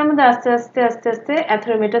সেটার মধ্যে আস্তে আস্তে আস্তে আস্তে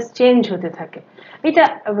অ্যাথেরোমেটাস চেঞ্জ হতে থাকে। এটা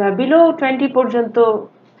বিলো 20 পর্যন্ত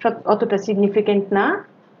অতটা সিগনিফিকেন্ট না।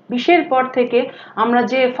 20-এর পর থেকে আমরা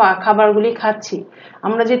যে খাবারগুলি খাচ্ছি,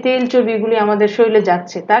 আমরা যে তেল চর্বিগুলি আমাদের শরীরে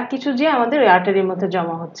যাচ্ছে, তার কিছু যে আমাদের ওই আর্টারির মধ্যে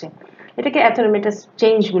জমা হচ্ছে, এটাকে অ্যাথেরোমেটাস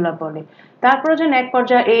চেঞ্জ গুলা বলে। তারপরে যখন এক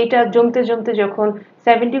পর্যায়ে এইটা জমতে জমতে যখন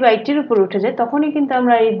 70 বা 80-এর উপর উঠে যায়, তখনই কিন্তু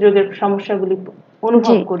আমরা এই হৃদরোগের সমস্যাগুলি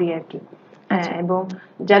অনুভব করি আর কি। হ্যাঁ, এবং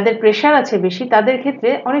যাদের প্রেশার আছে বেশি তাদের ক্ষেত্রে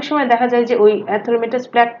অনেক সময় দেখা যায় যে ওই অ্যাথেরোমেটাস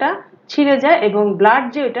প্ল্যাকটা ছিঁড়ে যায় এবং ব্লাড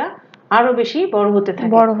যে ওটা আরো বেশি বড় হতে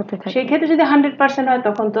থাকে। সেই ক্ষেত্রে যদি 100% হয়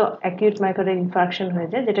তখন তো অ্যাকিউট মায়োকার্ডিয়াল ইনফার্কশন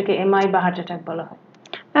হয়ে যায়, যেটাকে এমআই বা হার্ট অ্যাটাক বলা হয়।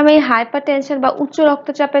 আমি হাইপারটেনশন বা উচ্চ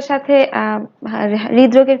রক্তচাপের সাথে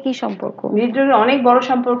হৃদরোগের কি সম্পর্ক? হৃদরোগের অনেক বড়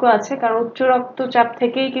সম্পর্ক আছে, কারণ উচ্চ রক্তচাপ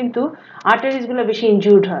থেকেই কিন্তু আর্টারিজ গুলো বেশি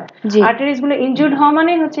ইনজুর্ড হয়। আর্টারিজ গুলো ইনজুর্ড হওয়া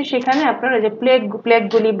মানে হচ্ছে সেখানে আপনার যে প্লেগ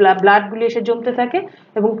গুলি ব্লাড গুলি এসে জমতে থাকে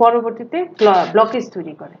এবং পরবর্তীতে ব্লকেজ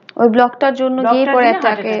তৈরি করে। ওই ব্লকটার জন্য গিয়ে পরে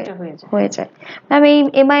অ্যাটাকে হয়ে যায়। ম্যাম এই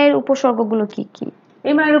এমআই এর উপসর্গগুলো কি কি?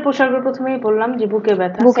 এমআই এর উপসর্গ প্রথমেই বললাম যে বুকে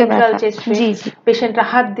ব্যথা, সেন্ট্রাল চেস্ট পেইন, পেশেন্টরা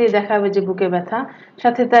হাত দিয়ে দেখাবে যে বুকে ব্যথা,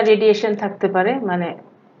 সাথে তার রেডিয়েশন থাকতে পারে, মানে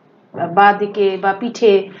বাঁ দিকে বা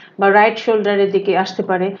পিঠে বা রাইট শোল্ডারের দিকে আসতে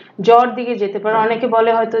পারে, জ্বর দিকে যেতে পারে। অনেকে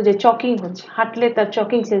বলে হয়তো যে চকিং হচ্ছে, হাঁটলে তার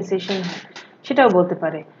চকিং সেন্সেশন হয়, সেটাও বলতে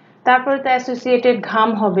পারে। তারপরে তার অ্যাসোসিয়েটেড ঘাম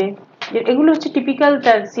হবে, এগুলো হচ্ছে টিপিক্যাল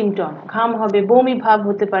তার সিমটম। ঘাম হবে, বমি ভাব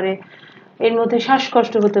হতে পারে, এর মধ্যে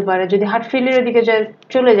শ্বাসকষ্ট হতে পারে। যদি হার্ট ফেলিয়ারের দিকে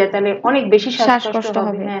চলে যায় তাহলে অনেক বেশি শ্বাসকষ্ট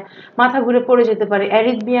হবে। হ্যাঁ, মাথা ঘুরে পড়ে যেতে পারে,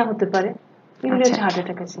 অ্যারিথমিয়া হতে পারে। এগুলো হচ্ছে হার্ট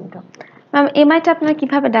অ্যাটাকের সিমটম। ম্যাম এমআইটা আপনারা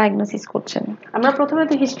কিভাবে ডায়াগনোসিস করছেন? আমরা প্রথমে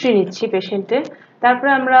তো হিস্ট্রি নিচ্ছি পেশেন্টের, তারপরে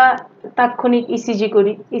আমরা তাৎক্ষণিক ইসিজি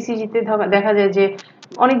করি। ইসিজিতে দেখা যায় যে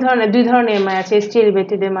অনেক ধরনের, দুই ধরনের এমআই আছে, ST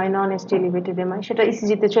elevated MI, non ST elevated MI, সেটা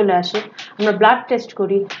ইসিজিতে চলে আসে। আমরা ব্লাড টেস্ট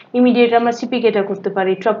করি, ইমিডিয়েট আমরা সিপিকেটা করতে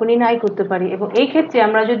পারি, ট্রপোনিন আই করতে পারি, এবং এই ক্ষেত্রে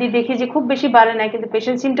আমরা যদি দেখি যে খুব বেশি বাড়ে না কিন্তু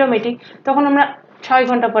পেশেন্ট সিমটোমেটিক, তখন আমরা 6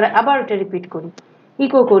 ঘন্টা পরে আবার ওটা রিপিট করি,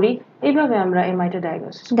 ইকো করি। এইভাবে আমরা এমআইটা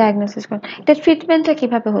ডায়াগনোসিস করি। এটা ট্রিটমেন্টটা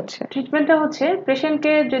কিভাবে হচ্ছে? ট্রিটমেন্টটা হচ্ছে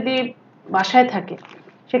পেশেন্টকে যদি বাসায় থাকে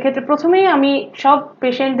সেক্ষেত্রে প্রথমেই আমি সব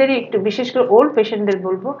পেশেন্টদেরই, একটু বিশেষ করে ওল্ড পেশেন্টদের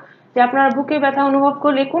বলবো যে আপনারা বুকে ব্যথা অনুভব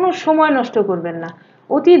করলে কোনো সময় নষ্ট করবেন না,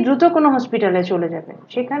 অতি দ্রুত কোনো হসপিটালে চলে যাবেন।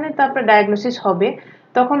 সেখানে তো আপনার ডায়াগনোসিস হবে,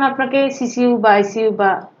 তখন আপনাকে সিসিইউ বা আইসিইউ বা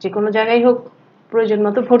যে কোনো জায়গায় হোক প্রয়োজন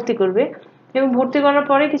মতো ভর্তি করবে, এবং ভর্তি করার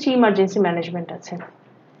পরে কিছু ইমার্জেন্সি ম্যানেজমেন্ট আছে।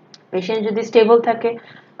 পেশেন্ট যদি স্টেবল থাকে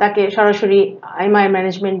তাকে সরাসরি এমআই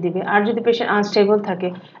ম্যানেজমেন্ট দিবে, আর যদি পেশেন্ট আনস্টেবল থাকে,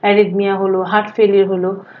 অ্যারিথমিয়া হলো, হার্ট ফেলিয়ার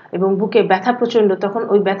হলো এবং বুকে ব্যথা প্রচন্ড, তখন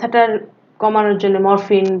ওই ব্যথাটার কমানোর জন্য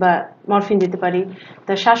মরফিন দিতে পারি।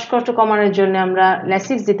 তার শ্বাসকষ্ট কমানোর জন্য আমরা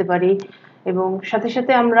ল্যাসিক্স দিতে পারি, এবং সাথে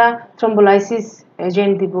সাথে আমরা থ্রম্বোলাইসিস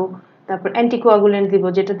এজেন্ট দিব, তারপর অ্যান্টিকোয়াগুলেন্ট দিব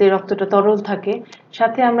যেটাতে রক্তটা তরল থাকে,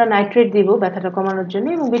 সাথে আমরা নাইট্রেট দিব ব্যথাটা কমানোর জন্য,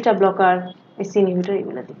 এবং বিটা ব্লকার, এসি ইনহিবিটর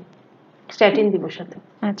এগুলো দিব, স্ট্যাটিন দিব সাথে।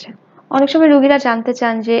 আচ্ছা, অনেক সময় রোগীরা জানতে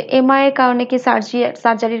চান যে এমআই এর কারণে কি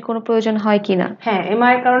সার্জারির কোনো প্রয়োজন হয় কিনা? হ্যাঁ,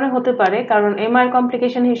 এমআই এর কারণে হতে পারে, কারণ এমআই এর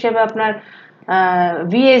কমপ্লিকেশন হিসেবে আপনার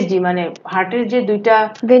ভিএসডি মানে হার্টের যে দুইটা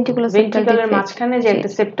ভেন্ট্রিকুলার মাঝখানে যে একটা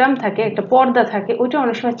সেপ্টাম থাকে, একটা পর্দা থাকে, ওইটা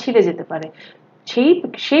অনেক সময় ছিঁড়ে যেতে পারে।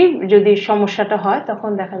 সেই যদি সমস্যাটা হয় তখন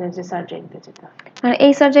দেখা যায় যে সার্জারিতে যেতে হয়। আর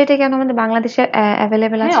এই সার্জারিটা কেন আমাদের বাংলাদেশে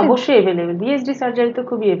অ্যাভেলেবেল আছে? হ্যাঁ, অবশ্যই অ্যাভেলেবেল, ভিএসডি সার্জারি তো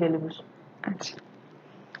খুবই অ্যাভেলেবেল। আচ্ছা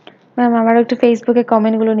ম্যাম, আমরা একটু ফেসবুকে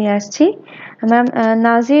কমেন্টগুলো নিয়ে আসছি। ম্যাম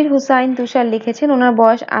নাজির হুসাইন তুষার লিখেছেন, ওনার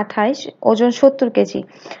বয়স 28, ওজন 70 কেজি,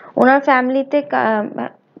 ওনার ফ্যামিলিতে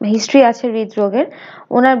হিস্ট্রি আছে হৃদরোগের,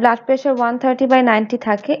 ওনার ব্লাড প্রেশার 130/90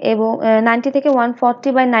 থাকে এবং 90 থেকে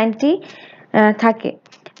 140/90 থাকে,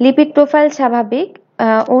 লিপিড প্রোফাইল স্বাভাবিক।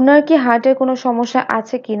 ওনার কি হার্টের কোনো সমস্যা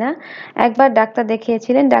আছে কিনা? একবার ডাক্তার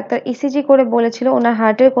দেখিয়েছিলেন, ডাক্তার ইসিজি করে বলেছিল ওনার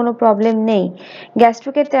হার্টের কোনো প্রবলেম নেই।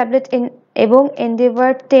 গ্যাস্ট্রিকের ট্যাবলেট এবং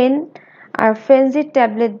এন্ডেভার 10 আর ফ্রেনজির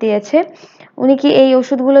ট্যাবলেট দিয়েছে, উনি কি এই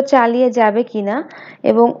ওষুধগুলো চালিয়ে যাবে কিনা?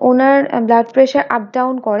 এবং ওনার ব্লাড প্রেশার আপ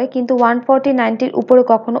ডাউন করে কিন্তু 140/90 উপরে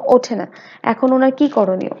কখনো ওঠে না, এখন ওনার কি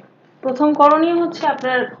করণীয়? প্রথম করণীয় হচ্ছে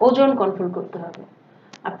আপনার ওজন কন্ট্রোল করতে হবে।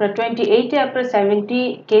 আপনার 28-এ আপনার 70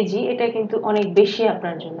 কেজি, এটা কিন্তু অনেক বেশি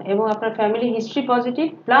আপনার জন্য, এবং আপনার ফ্যামিলি হিস্ট্রি পজিটিভ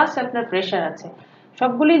প্লাস আপনার প্রেশার আছে,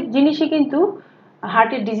 সবগুলি জিনিসই কিন্তু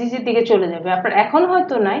হার্টের ডিজিজের দিকে চলে যাবে। আপনার এখন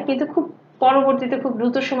হয়তো নাই কিন্তু খুব পরবর্তীতে খুব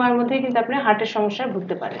দ্রুত সময়ের মধ্যেই কিন্তু আপনি হার্টের সমস্যায়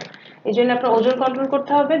ভুগতে পারেন। এই জন্য আপনার ওজন কন্ট্রোল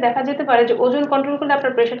করতে হবে। দেখা যেতে পারে যে ওজন কন্ট্রোল করলে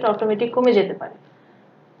আপনার প্রেশারটা অটোমেটিক কমে যেতে পারে।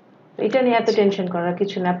 এটা নিয়ে এত টেনশন করার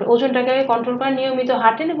কিছু না। আপনি ওজনটাকে কন্ট্রোল করেন, নিয়মিত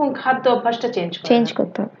হাঁটেন এবং খাদ্য অভ্যাসটা চেঞ্জ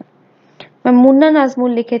করতে হবে। মুন্না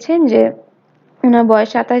নাজমুল লিখেছেন যে ওনার বয়স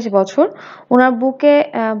 27 বছর, ওনার বুকে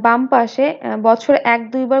বাম পাশে বছরে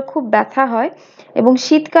 1-2 বার খুব ব্যথা হয় এবং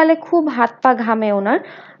শীতকালে খুব হাত পা ঘামে ওনার।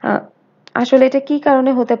 আসলে এটা কি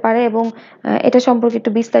কারণে হতে পারে এবং এটা সম্পর্কে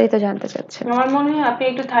একটু বিস্তারিত জানতে চাচ্ছেন। আমার মনে হয় আপনি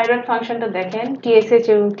একটু থাইরয়েড ফাংশনটা দেখেন, টিএসএইচ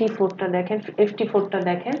এবং টি4টা দেখেন, এফটি4টা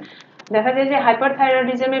দেখেন। দেখা যায় যে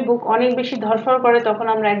হাইপারথাইরয়েডিজমে বুক অনেক বেশি ধরফর করে, তখন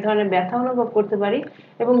আমরা এক ধরনের ব্যথা অনুভব করতে পারি।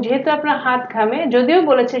 এবং যেহেতু আপনার হাত ঘামে, যদিও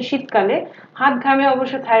বলেছে শীতকালে হাত ঘামে,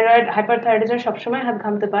 অবশ্য থাইরয়েড হাইপারথাইরয়েডিজম সবসময় হাত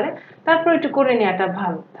ঘামতে পারে, তারপর একটু করে নেওয়াটা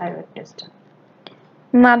ভালো থাইরয়েড টেস্টটা।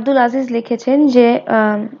 আব্দুল আজিজ লিখেছেন যে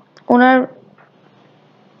ওনার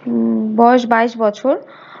বয়স 22 বছর,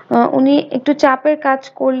 উনি একটু চাপের কাজ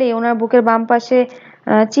করলে ওনার বুকের বাম পাশে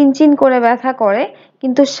চিনচিন করে ব্যথা করে,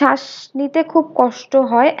 কিন্তু শ্বাস নিতে খুব কষ্ট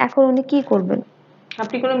হয়। এখন উনি কি করবেন?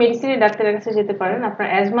 আপনি কোনো মেডিসিনের ডাক্তারের কাছে যেতে পারেন। আপনার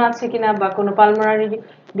অ্যাজমা আছে কিনা বা কোনো পালমোনারি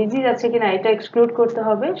ডিজিজ আছে কিনা এটা এক্সক্লুড করতে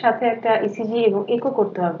হবে, সাথে একটা ইসিজি এবং ইকো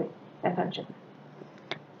করতে হবে দেখার জন্য।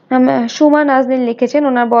 সুমা নাজনীন লিখেছেন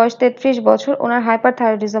ওনার বয়স 33 বছর, ওনার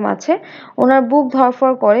হাইপারথাইরয়েডিজম আছে, ওনার বুক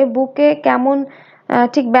ধরফর করে, বুকে কেমন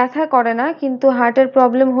ঠিক ব্যথা করে না, কিন্তু হার্টের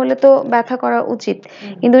প্রবলেম হলে তো ব্যথা করা উচিত,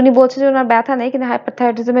 কিন্তু উনি বলছেন যে ওনার ব্যথা নেই, কিন্তু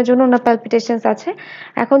হাইপারথাইরয়েডিজমের জন্য ওনার প্যালপিটেশনস আছে।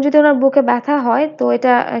 এখন যদি ওনার বুকে ব্যথা হয় তো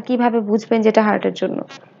এটা কিভাবে বুঝবেন যেটা হার্টের জন্য?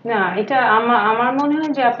 না, এটা আমার মনে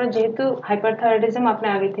হয় যে আপনার যেহেতু হাইপারথাইরয়েডিজম আপনি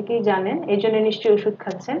আগে থেকেই জানেন, এই জন্য নিশ্চয়ই ওষুধ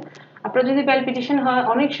খাচ্ছেন। আপনার যদি প্যালপিটেশন হয়,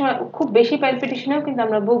 অনেক সময় খুব বেশি প্যালপিটেশনেও কিন্তু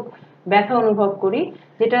আমরা বুক ব্যথা অনুভব করি,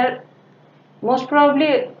 যেটা মোস্ট প্রবাবলি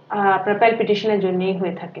আপনার প্যালপিটেশনের জন্যই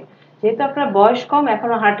হয়ে থাকে। যেহেতু আপনার বয়স কম,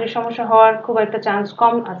 এখনো হার্টের সমস্যা হওয়ার খুব একটা চান্স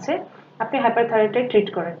কম আছে, আপনি হাইপারথাইরয়েডটা ট্রিট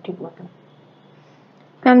করেন ঠিক মতো।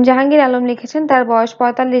 জাহাঙ্গীর আলম লিখেছেন তার বয়স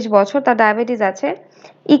 45 বছর, তার ডায়াবেটিস আছে,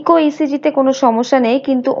 ইকো ইসিজিতে কোনো সমস্যা নেই,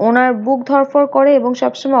 কিন্তু ওনার বুক ধরফর করে এবং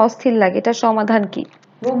সবসময় অস্থির লাগে, এটার সমাধান কি?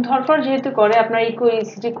 বুক ধরফর যেহেতু করে, আপনার ইকো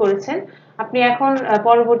ইসিজি করেছেন, আপনি এখন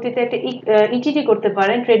পরবর্তীতে একটা ইটিটি করতে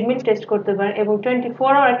পারেন, ট্রেডমিল টেস্ট করতে পারেন এবং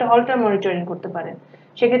 24 আওয়ার একটা হলটার মনিটরিং করতে পারেন।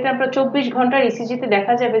 সেক্ষেত্রে আপনার 24 ঘন্টার ইসিজিতে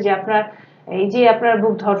দেখা যাবে যে আপনার এই যে আপনার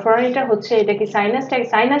বুক ধরফরানিটা হচ্ছে, এটা কি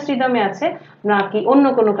সাইনাস রিদমে আছে নাকি অন্য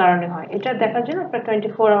কোনো কারণে হয়, এটা দেখার জন্য আপনার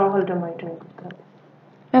 24 আওয়ার হলটার মনিটরিং করতে হবে।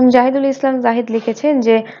 জাহিদুল ইসলাম জাহিদ লিখেছেন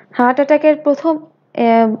যে হার্ট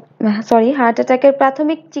অ্যাটাকের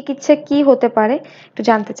প্রাথমিক চিকিৎসা কি হতে পারে, একটু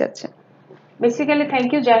জানতে চাচ্ছেন। Basically thank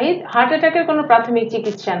you Zahid, heart অ্যাটাকের কোনো প্রাথমিক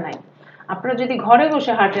চিকিৎসা নাই। আপনারা যদি ঘরে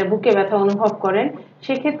বসে হার্টের বুকে ব্যথা অনুভব করেন,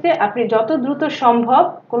 সেক্ষেত্রে আপনি যত দ্রুত সম্ভব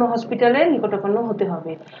কোনো হসপিটালের নিকটাপন্ন হতে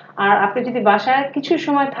হবে। আর আপনি যদি বাসায় কিছু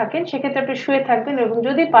সময় থাকেন, সেক্ষেত্রে আপনি শুয়ে থাকবেন এবং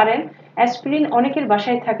যদি পারেন অ্যাসপিরিন অনেকের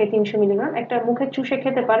বাসায় থাকে 300 মিলিগ্রাম, একটা মুখে চুষে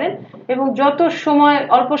খেতে পারেন এবং যত সময়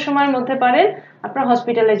অল্প সময়ের মধ্যে পারেন আপনার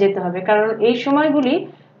হসপিটালে যেতে হবে, কারণ এই সময়গুলি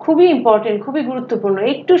খুবই ইম্পর্টেন্ট, খুবই গুরুত্বপূর্ণ।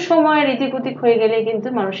 একটু সময়ের এদিক ওদিক হয়ে গেলে কিন্তু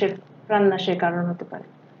মানুষের প্রাণনাশের কারণ হতে পারে।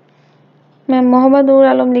 ম্যাম মোহাম্মদ নুর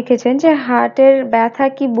আলম লিখেছেন যে হার্টের ব্যথা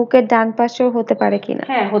কি বুকের ডান পাশেও হতে পারে কিনা?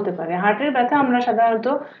 হ্যাঁ, হতে পারে। হার্টের ব্যথা আমরা সাধারণত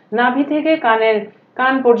নাভি থেকে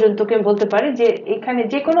কান পর্যন্ত বলতে পারি যে এখানে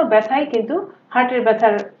যে কোনো ব্যথাই কিন্তু হার্টের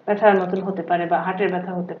ব্যথার মতন হতে পারে বা হার্টের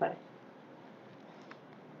ব্যথা হতে পারে।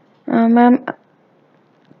 ম্যাম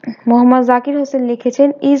মোহাম্মদ জাকির হোসেন লিখেছেন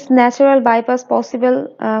is natural bypass possible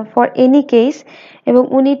for any case, এবং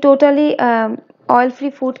উনি টোটালি অয়েল ফ্রি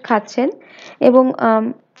ফুড খাচ্ছেন এবং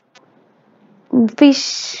ফিশ,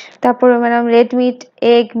 তারপরে madam red meat,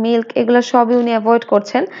 egg, milk এগুলো সবই উনি অ্যাভয়েড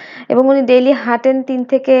করছেন এবং উনি ডেইলি হাঁটেন 3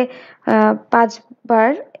 থেকে 5 বার,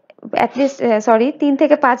 অ্যাটলিস্ট 3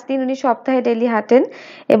 থেকে 5 দিন উনি সপ্তাহে ডেইলি হাঁটেন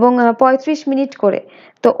এবং 35 মিনিট করে।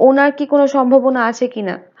 তো ওনার কি কোনো সম্ভাবনা আছে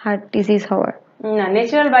কিনা হার্ট ডিজিজ হওয়ার? না,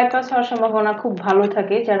 ন্যাচারাল বাইপাস হওয়ার সম্ভাবনা খুব ভালো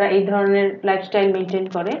থাকে যারা এই ধরনের লাইফস্টাইল মেনটেন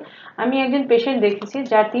করে। আমি একজন পেশেন্ট দেখেছি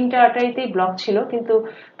যার 3টা আর্টারিতেই ব্লক ছিল, কিন্তু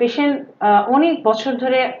পেশেন্ট অনেক বছর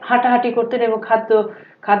ধরে হাঁটাহাঁটি করতেন এবং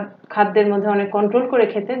খাদ্যের মধ্যে অনেক কন্ট্রোল করে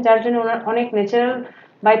খেতেন, যার জন্য ওনার অনেক ন্যাচারাল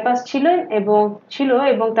বাইপাস ছিল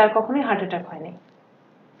এবং তার কখনোই হার্ট অ্যাটাক হয়নি।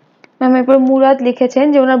 ম্যাম এরপর মুরাদ লিখেছেন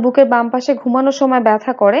যে ওনার বুকের বাম পাশে ঘুমানোর সময়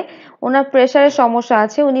ব্যথা করে, ওনার প্রেসারের সমস্যা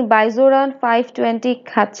আছে, উনি বাইজোরান 520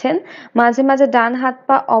 খাচ্ছেন, মাঝে মাঝে ডান হাত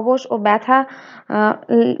পা অবশ ও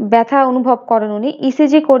ব্যথা অনুভব করেন, উনি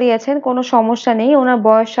ইসিজি করিয়েছেন, কোনো সমস্যা নেই, ওনার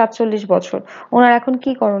বয়স 47 বছর, ওনার এখন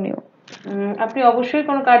কি করণীয়? আপনি অবশ্যই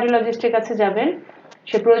কোনো কার্ডিওলজিস্টের কাছে যাবেন,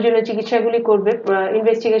 সে প্রয়োজনীয় চিকিৎসাগুলি করবে,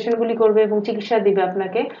 ইনভেস্টিগেশনগুলি করবে এবং চিকিৎসা দিবে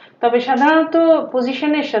আপনাকে। তবে সাধারণত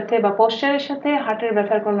পজিশনের সাথে বা পশ্চারের সাথে হার্টের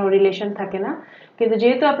ব্যথার কোনো রিলেশন থাকে না, কিন্তু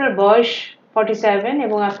যেহেতু আপনার বয়স 47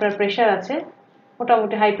 এবং আপনার প্রেশার আছে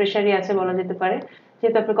মোটামুটি হাই প্রেশারই আছে বলা যেতে পারে,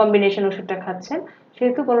 যেহেতু আপনি কম্বিনেশন ওষুধটা খাচ্ছেন,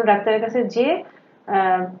 সেহেতু কোনো ডাক্তারের কাছে যে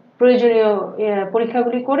প্রয়োজনীয়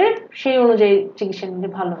পরীক্ষাগুলি করে সেই অনুযায়ী চিকিৎসা নিলে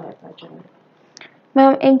ভালো হয় আপনার জন্য।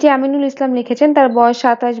 ম্যাম এমটি আমিনুল ইসলাম লিখেছেন তার বয়স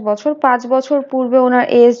 27 বছর, 5 বছর পূর্বে ওনার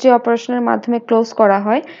এএসডি অপারেশনের মাধ্যমে ক্লোজ করা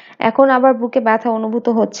হয়, এখন আবার বুকে ব্যথা অনুভূত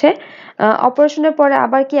হচ্ছে। অপারেশনের পরে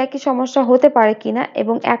আবার কি একই সমস্যা হতে পারে কিনা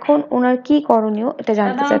এবং এখন ওনার কি করণীয় এটা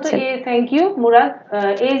জানতে সাধারণত চাচ্ছেন। Thank you Murad.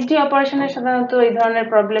 এএসডি অপারেশনের সাধারণত এই ধরনের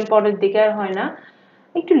প্রবলেম পরের দিকে আর হয় না,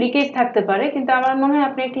 একটু লিকেজ থাকতে পারে, কিন্তু আমার মনে হয়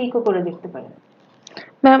আপনি একটু ইকো করে দেখতে পারেন।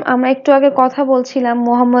 ম্যাম আমরা একটু আগে কথা বলছিলাম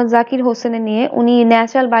মোহাম্মদ জাকির হোসেনের নিয়ে, উনি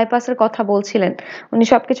ন্যাচারাল বাইপাসের কথা বলছিলেন, উনি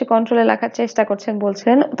সবকিছু কন্ট্রোলে রাখার চেষ্টা করছেন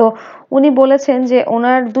বলছিলেন, তো উনি বলেছেন যে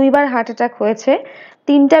ওনার 2বার হার্ট অ্যাটাক হয়েছে,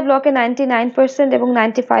 3টা ব্লকে 99% এবং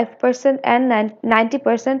 95% অ্যান্ড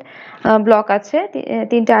 90% ব্লক আছে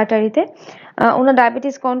 3টা আর্টারিতে। ওনার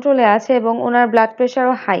ডায়াবেটিস কন্ট্রোলে আছে এবং ওনার ব্লাড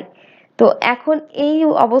প্রেশারও হাই। তো এখন এই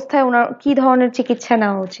অবস্থায় ওনার কি ধরনের চিকিৎসা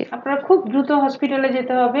নেওয়া উচিত? আপনার খুব দ্রুত হসপিটালে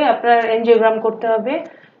যেতে হবে, আপনার এনজিওগ্রাম করতে হবে,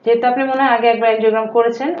 যেহেতু আপনি মনে হয় আগে একবার এনজিওগ্রাম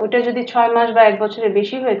করেছেন, ওটা যদি 6 মাস বা 1 বছরের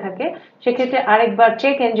বেশি হয়ে থাকে সেক্ষেত্রে আরেকবার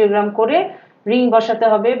চেক এনজিওগ্রাম করে রিং বসাতে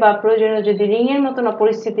হবে, বা প্রয়োজনীয় যদি রিং এর মতন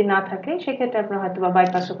পরিস্থিতি না থাকে সেক্ষেত্রে আপনার হয়তো বা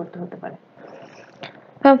বাইপাসও করতে হতে পারে।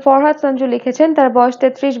 ফরহাদ সঞ্জু লিখেছেন তার বয়স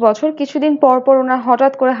 33 বছর, কিছুদিন পর পর ওনার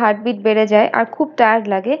হঠাৎ করে হার্টবিট বেড়ে যায় আর খুব টায়ার্ড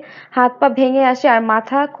লাগে, হাত পা ভেঙে আসে আর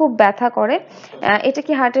মাথা খুব ব্যথা করে, এটা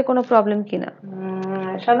কি হার্টের কোনো প্রবলেম কিনা?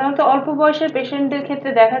 সাধারণত অল্প বয়সের পেশেন্টদের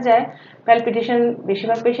ক্ষেত্রে দেখা যায় প্যালপিটেশন,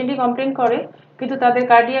 বেশিরভাগ পেশেন্টই কমপ্লেন করে, কিন্তু তাদের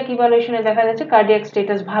কার্ডিয়াক ইভালুয়েশনে দেখা যাচ্ছে কার্ডিয়াক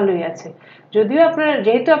স্ট্যাটাস ভালোই আছে। যদিও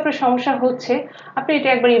যেহেতু আপনার সমস্যা হচ্ছে, আপনি এটা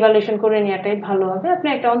একবার ইভালুয়েশন করে নেওয়াটাই ভালো হবে। আপনি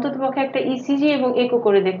অন্ততপক্ষে একটা ইসিজি এবং ইকো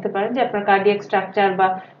করে দেখতে পারেন যে আপনার কার্ডিয়াক স্ট্রাকচার বা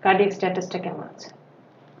কার্ডিয়াক স্ট্যাটাসটা কেমন আছে।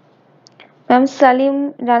 ম্যাম সালিম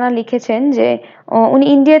রানা লিখেছেন যে উনি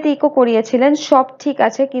ইন্ডিয়াতে ইকো করিয়েছিলেন, সব ঠিক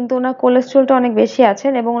আছে, কিন্তু ওনার কোলেস্ট্রলটা অনেক বেশি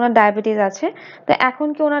আছেন এবং ওনার ডায়াবেটিস আছে, তো এখন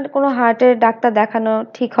কি ওনার কোনো হার্টের ডাক্তার দেখানো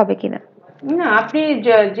ঠিক হবে কিনা? না, আপনি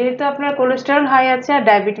যেহেতু আপনার কোলেস্টেরল হাই আছে আর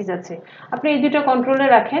ডায়াবেটিস আছে, আপনি এই দুটো কন্ট্রোলে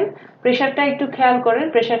রাখেন, প্রেশারটা একটু খেয়াল করেন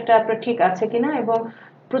প্রেশারটা আপনার ঠিক আছে কিনা, এবং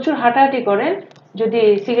প্রচুর হাঁটাহাঁটি করেন, যদি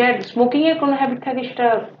সিগারেট স্মোকিং এর কোনো হ্যাবিট থাকে সেটা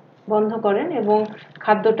বন্ধ করেন, এবং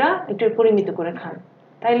খাদ্যটা একটু পরিমিত করে খান,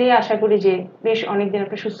 তাইলে আশা করি যে বেশ অনেকদিন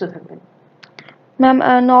আপনি সুস্থ থাকবেন। ম্যাম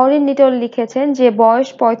নওরিন নিটোল লিখেছেন যে বয়স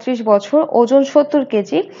 35 বছর, ওজন 70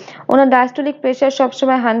 কেজি, ওনার ডায়াস্টোলিক প্রেশার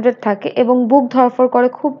সবসময় 100 থাকে এবং বুক ধড়ফড় করে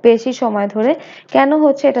খুব বেশি সময় ধরে, কেন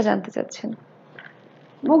হচ্ছে এটা জানতে চাচ্ছেন।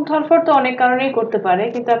 বুক ধড়ফড় তো অনেক কারণেই করতে পারে,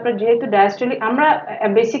 কিন্তু আপনার যেহেতু ডায়াস্টোলিক, আমরা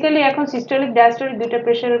বেসিক্যালি এখন সিস্টোলিক ডায়াস্টোলিক দুইটা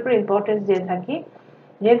প্রেশারের উপর ইম্পর্টেন্স দিয়ে থাকি,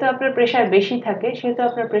 যেহেতু আপনার প্রেশার বেশি থাকে সেহেতু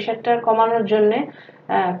আপনার প্রেশারটা কমানোর জন্য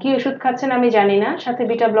কি ওষুধ খাচ্ছেন আমি জানি না, সাথে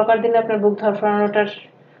বিটা ব্লকার দিলে আপনার বুক ধড়ফড়ানোটা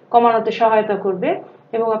কমানোতে সহায়তা করবে,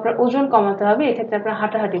 এবং আপনার ওজন কমাতে হবে, এক্ষেত্রে আপনার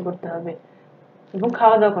হাঁটাহাঁটি করতে হবে এবং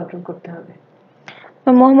খাওয়া দাওয়া কন্ট্রোল করতে হবে।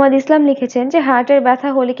 মোহাম্মদ ইসলাম লিখেছেন যে হার্টের ব্যথা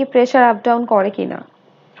হলে কি প্রেশার আপ ডাউন করে কিনা?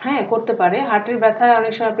 হ্যাঁ, করতে পারে। হার্টের ব্যথা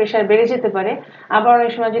অনেক সময় প্রেশার বেড়ে যেতে পারে, আবার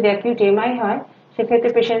অনেক সময় যদি অ্যাকিউট এমআই হয় সেক্ষেত্রে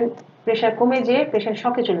প্রেশার কমে যেয়ে পেশেন্ট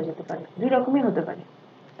শকে চলে যেতে পারে, দুই রকমই হতে পারে।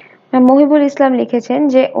 মহিবুল ইসলাম লিখেছেন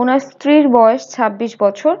যে ওনার স্ত্রীর বয়স 26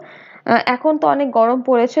 বছর, এখন তো অনেক গরম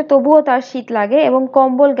পড়েছে তবুও তার শীত লাগে এবং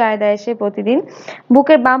কম্বল গায়ে দেয় সে প্রতিদিন,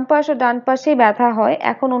 বুকের বাম পাশ ও ডান পাশেই ব্যথা হয়,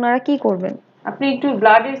 এখন ওনারা কি করবেন? আপনি একটু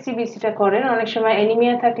ব্লাডের সিবিসিটা করেন, অনেক সময়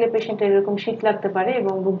অ্যানিমিয়া থাকলে পেশেন্টের এরকম শীত লাগতে পারে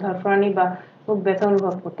এবং বুক ধড়ফড়ানি বা বুক ব্যথা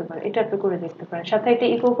অনুভব করতে পারে, এটা আপনি করে দেখতে পারেন, সাথে একটা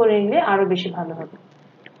ইকো করে নিলে আরো বেশি ভালো হবে।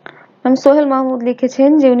 সোহেল মাহমুদ লিখেছেন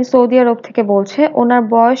যে উনি সৌদি আরব থেকে বলছে, ওনার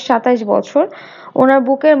বয়স 27 বছর, ওনার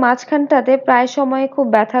বুকের মাঝখানটাতে প্রায় সময় খুব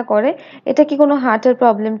ব্যথা করে, এটা কি কোনো হার্টের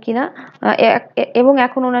প্রবলেম কিনা এবং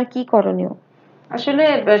এখন ওনার কি করণীয়? আসলে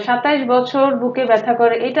 27 বছর বুকে ব্যথা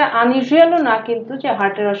করে এটা আনইউজুয়ালও না, কিন্তু যে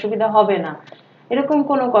হার্টের অসুবিধা হবে না এরকম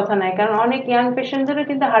কোনো কথা নাই, কারণ অনেক ইয়াং পেশেন্টদেরও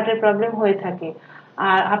কিন্তু হার্টের প্রবলেম হয়ে থাকে।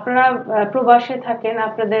 আর আপনারা প্রবাসে থাকেন,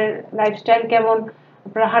 আপনাদের লাইফস্টাইল কেমন,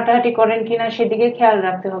 আপনারা হাঁটাহাঁটি করেন কিনা সেদিকে খেয়াল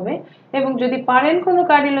রাখতে হবে, এবং যদি পারেন কোনো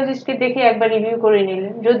কার্ডিওলজিস্টকে দেখে একবার রিভিউ করে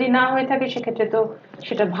নিলেন, যদি না হয়ে থাকে সেক্ষেত্রে তো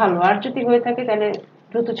সেটা ভালো, আর যদি হয়ে থাকে তাহলে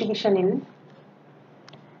দ্রুত চিকিৎসা নিলেন।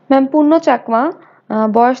 ম্যাম পূর্ণ চাকমা,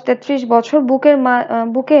 বয়স 33 বছর,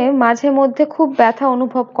 বুকে মাঝে মধ্যে খুব ব্যথা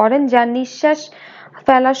অনুভব করেন, যার নিঃশ্বাস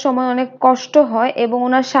ফেলার সময় অনেক কষ্ট হয় এবং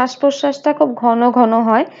ওনার শ্বাস প্রশ্বাসটা খুব ঘন ঘন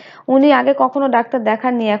হয়, উনি আগে কখনো ডাক্তার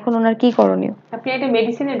দেখাননি, এখন ওনার কি করণীয়? আপনি একটা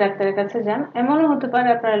মেডিসিনের ডাক্তারের কাছে যান, এমনও হতে পারে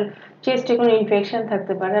আপনার চেস্টে কোনো ইনফেকশন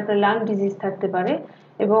থাকতে পারে, আপনার লাং ডিজিজ থাকতে পারে,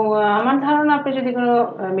 এবং আমার ধারণা আপনি যদি কোনো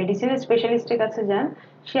মেডিসিনের স্পেশালিস্টের কাছে যান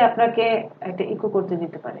সে আপনাকে একটা ইকো করতে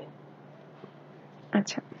দিতে পারে।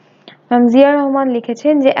 আচ্ছা, জিয়া রহমান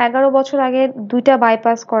লিখেছেন যে 11 বছর আগে 2টা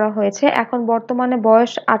বাইপাস করা হয়েছে, এখন বর্তমানে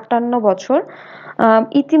বয়স 58 বছর।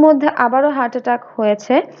 ইতিমধ্যে আবারও হার্ট অ্যাটাক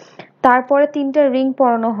হয়েছে, তারপরে 3টা রিং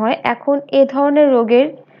পরানো হয়। এখন এ ধরনের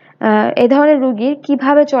রোগীর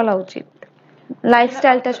কিভাবে চলা উচিত?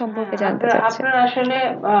 লাইফস্টাইলটা সম্পর্কে জানতে চাচ্ছে। আপনার আসলে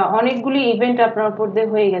অনেকগুলি ইভেন্ট আপনার উপর দিয়ে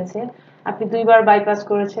হয়ে গেছে। আপনি 2বার বাইপাস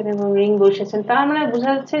করেছেন এবং রিং বসেছেন, তার মানে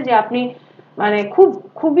বোঝা যাচ্ছে যে আপনি মানে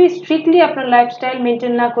খুবই স্ট্রিক্টলি আপনার লাইফস্টাইল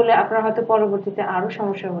মেনটেন না করলে আপনার হয়তো পরবর্তীতে আরো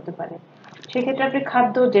সমস্যা হতে পারে। সেক্ষেত্রে আপনি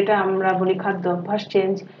খাদ্য, যেটা আমরা বলি খাদ্য অভ্যাস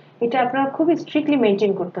চেঞ্জ, এটা আপনার খুবই স্ট্রিক্টলি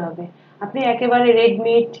মেনটেন করতে হবে। আপনি একেবারে রেড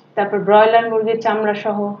মিট, তারপর ব্রয়লার মুরগির চামড়া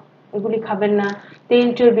সহ এগুলি খাবেন না। তেল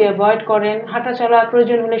চর্বি অ্যাভয়েড করেন। হাঁটা চলা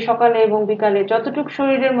প্রয়োজন হলে সকালে এবং বিকালে যতটুকু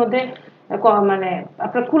শরীরের মধ্যে মানে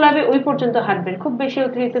আপনার কুলাবে ওই পর্যন্ত হাঁটবেন। খুব বেশি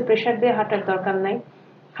অতিরিক্ত প্রেশার দিয়ে হাঁটার দরকার নাই।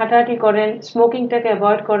 হাঁটাহাঁটি করেন, স্মোকিংটাকে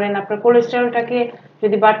অ্যাভয়েড করেন, আপনার কোলেস্টেরলটাকে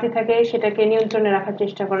যদি বাড়তি থাকে সেটাকে নিয়ন্ত্রণে রাখার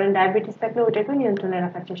চেষ্টা করেন, ডায়াবেটিস থাকলে ওইটাকেও নিয়ন্ত্রণে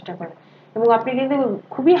রাখার চেষ্টা করেন। এবং আপনি কিন্তু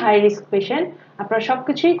খুবই হাই রিস্ক পেশেন্ট, আপনার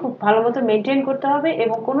সবকিছুই খুব ভালো মতো মেনটেন করতে হবে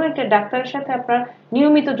এবং কোনো একটা ডাক্তারের সাথে আপনার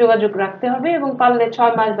নিয়মিত যোগাযোগ রাখতে হবে এবং পারলে 6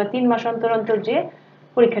 মাস বা 3 মাস অন্তর অন্তর যে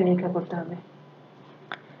পরীক্ষা নিরীক্ষা করতে হবে।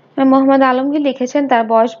 মোহাম্মদ আলমগীর লিখেছেন তার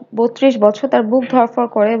বয়স 32 বছর, তার বুক ধড়ফড়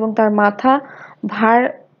করে এবং তার মাথা ভার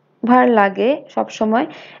ভার লাগে সব সময়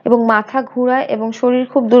এবং মাথা ঘুরায় এবং শরীর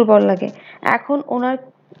খুব দুর্বল লাগে। এখন ওনার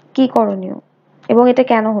কি করণীয় এবং এটা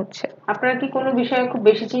কেন হচ্ছে? আপনারা কি কোনো বিষয়ে খুব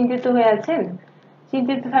বেশি চিন্তিত হয়ে আছেন?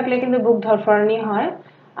 চিন্তিত থাকলে কিন্তু বুক ধড়ফড়ানি হয়।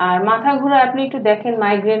 আর মাথা ঘুরে আপনি একটু দেখেন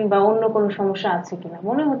মাইগ্রেন বা অন্য কোনো সমস্যা আছে কিনা।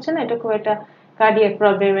 মনে হচ্ছে না এটা খুব একটা কার্ডিয়াক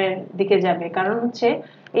প্রবলেমের দিকে যাবে। কারণ হচ্ছে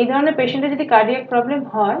এই ধরনের পেশেন্টের যদি কার্ডিয়াক প্রবলেম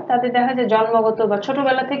হয় তাদের দেখা যায় জন্মগত বা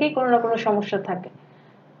ছোটবেলা থেকেই কোনো না কোনো সমস্যা থাকে।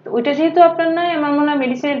 তো ওইটা যেহেতু আপনার নাই, আমার মনে হয়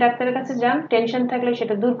মেডিসিনের ডাক্তারের কাছে যান, টেনশন থাকলে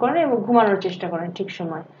সেটা দূর করেন এবং ঘুমানোর চেষ্টা করেন ঠিক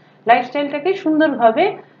সময়। লাইফস্টাইলটাকে সুন্দরভাবে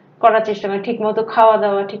করার চেষ্টা করেন, ঠিক মতো খাওয়া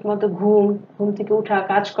দাওয়া, ঠিক মতো ঘুম, ঘুম থেকে উঠা,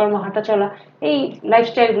 কাজকর্ম, হাঁটা চলা, এই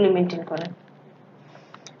লাইফস্টাইলগুলি মেনটেন করেন।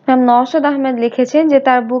 নওশাদ আহমেদ লিখেছেন যে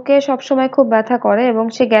তার বুকে সবসময় খুব ব্যথা করে এবং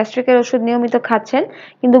সে গ্যাস্ট্রিকের ওষুধ নিয়মিত খাচ্ছেন,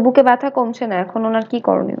 কিন্তু বুকে ব্যথা কমছে না। এখন ওনার কি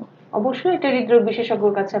করণীয়? অবশ্যই এটা হৃদরোগ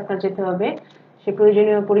বিশেষজ্ঞর কাছে আপনার যেতে হবে। সে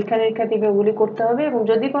প্রয়োজনীয় পরীক্ষা নিরীক্ষা দিবে, ওগুলি করতে হবে এবং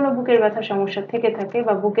যদি কোনো বুকের ব্যথার সমস্যা থেকে থাকে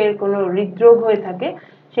বা বুকের কোনো হৃদরোগ হয়ে থাকে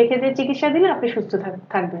সেক্ষেত্রে চিকিৎসা দিলে আপনি সুস্থ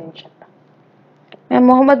থাকবেন ইনশাআল্লাহ।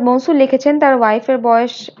 মোহাম্মদ মনসুর লিখেছেন তার ওয়াইফের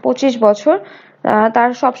বয়স 25 বছর, তার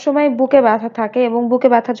সবসময় বুকে ব্যথা থাকে এবং বুকে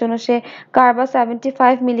ব্যথার জন্য সে কার্বা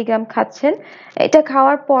 75 মিলিগ্রাম খাচ্ছেন। এটা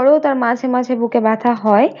খাওয়ার পরেও তার মাঝে মাঝে বুকে ব্যথা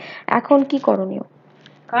হয়। এখন কি করণীয়?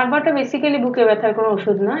 কার্বাটা বেসিক্যালি বুকে ব্যথার কোনো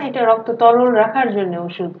ওষুধ না, এটা রক্ত তরল রাখার জন্য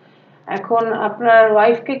ওষুধ। এখন আপনার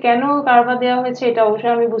ওয়াইফকে কেন কার্বা দেওয়া হয়েছে এটা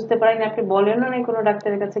অবশ্যই আমি বুঝতে পারিনি, আপনি বলেনও না কোনো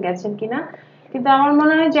ডাক্তারের কাছে গেছেন কিনা। কিন্তু আমার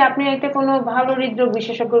মনে হয় যে আপনি একটা কোনো ভালো হৃদরোগ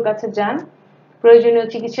বিশেষজ্ঞর কাছে যান, প্রয়োজনীয়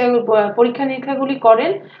চিকিৎসা পরীক্ষা নিরীক্ষাগুলি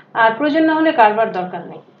করেন, আর প্রয়োজন না হলে কার্বার দরকার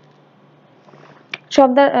নেই।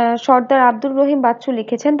 সর্দার আব্দুর রহিম বাচ্চু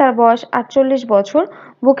লিখেছেন তার বয়স 48 বছর,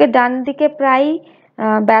 বুকের ডান দিকে প্রায়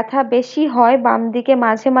ব্যথা বেশি হয়, বাম দিকে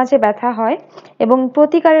মাঝে মাঝে ব্যথা হয় এবং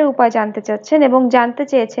প্রতিকারের উপায় জানতে চাচ্ছেন এবং জানতে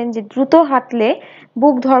চেয়েছেন যে দ্রুত হাঁটলে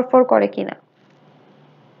বুক ধড়ফড় করে কিনা।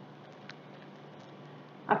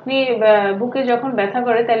 আপনি বুকে যখন ব্যথা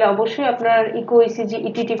করে তাহলে অবশ্যই আপনার ইকো, ইসিজি,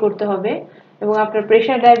 ইটিটি করতে হবে এবং আপনার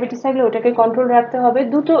প্রেশার ডায়াবেটিস থাকলে ওটাকে কন্ট্রোল রাখতে হবে।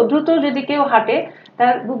 দ্রুত দ্রুত যদি কেউ হাঁটে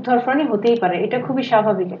তার বুক ধড়ফড়ানি হতেই পারে, এটা খুবই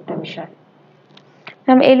স্বাভাবিক একটা বিষয়।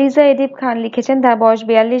 এলিজা এডিপ খান লিখেছেন তার বয়স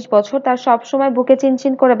 42 বছর, তার সবসময় বুকে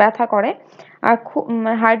চিনচিন করে ব্যথা করে আর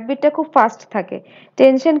হার্টবিটটা খুব ফাস্ট থাকে।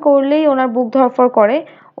 টেনশন করলেই ওনার বুক ধড়ফড় করে।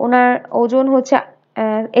 ওনার ওজন হচ্ছে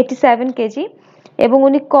 87 কেজি এবং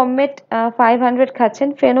উনি কমমেট 500 খাচ্ছেন,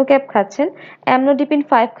 ফেনোক্যাপ খাচ্ছেন, অ্যামনোডিপিন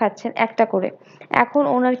 5 খাচ্ছেন একটা করে। এখন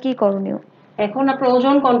ওনার কি করণীয়? এখন আপনার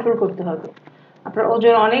ওজন কন্ট্রোল করতে হবে। আপনার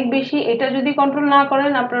ওজন অনেক বেশি, এটা যদি কন্ট্রোল না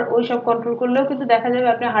করেন আপনার ওইসব কন্ট্রোল করলেও কিন্তু দেখা যাবে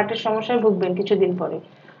আপনি হার্টের সমস্যায় ভুগবেন কিছুদিন পরে।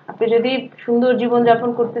 আপনি যদি সুন্দর জীবন যাপন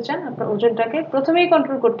করতে চান আপনার ওজনটাকে প্রথমেই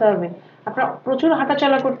কন্ট্রোল করতে হবে। আপনার প্রচুর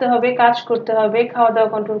হাঁটাচলা করতে হবে, কাজ করতে হবে, খাওয়া দাওয়া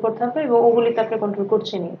কন্ট্রোল করতে হবে এবং ওগুলিতে আপনি কন্ট্রোল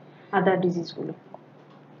করছেনই, আদার ডিজিজগুলো।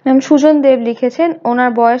 সুজন দেব লিখেছেন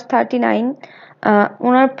ওনার বয়স 39,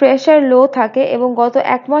 ওনার প্রেশার লো থাকে এবং গত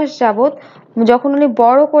 1 মাস যাবত যখন উনি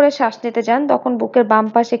বড় করে শ্বাস নিতে যান তখন বুকের বাম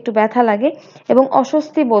পাশে একটু ব্যথা লাগে এবং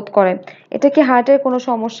অস্বস্তি বোধ করেন। এটা কি হার্টের কোনো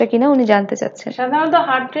সমস্যা কিনা উনি জানতে চাচ্ছেন। সাধারণত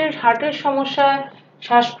হার্টের সমস্যা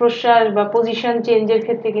শ্বাস প্রশ্বাস বা পজিশন চেঞ্জের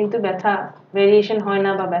ক্ষেত্রে কিন্তু ব্যথা ভেরিয়েশন হয়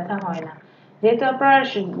না বা ব্যথা হয় না। যেহেতু আপনার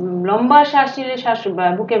লম্বা শ্বাস নিলে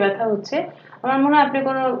বুকে ব্যথা হচ্ছে, আমার মনে হয় আপনি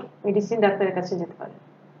কোনো মেডিসিন ডাক্তারের কাছে যেতে পারেন।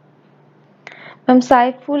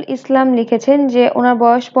 সাইফুল ইসলাম লিখেছেন যে ওনার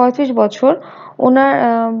বয়স 35 বছর, ওনার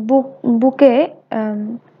বুকে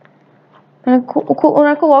মানে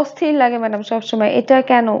ওনার খুব অস্থির লাগে ম্যাডাম সবসময়, এটা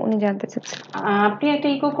কেন উনি জানতে চাচ্ছেন। আপনি একটা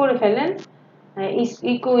ইকো করে ফেলেন,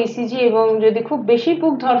 ইকো ইসিজি, এবং যদি খুব বেশি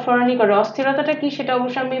বুক ধরফরানি করে, অস্থিরতাটা কি সেটা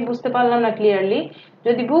অবশ্য আমি বুঝতে পারলাম না ক্লিয়ারলি,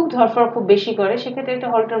 যদি বুক ধরফর খুব বেশি করে সেক্ষেত্রে একটা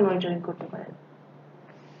হল্টার মনিটরিং করতে পারেন।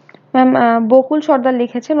 ম্যাম বকুল সর্দার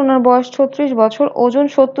লিখেছেন, ওনার বয়স 36 বছর, ওজন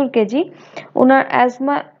 70 কেজি, ওনার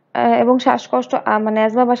অ্যাজমা এবং শ্বাসকষ্ট, মানে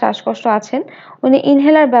অ্যাজমা বা শ্বাসকষ্ট আছেন। উনি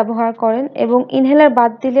ইনহেলার ব্যবহার করেন এবং ইনহেলার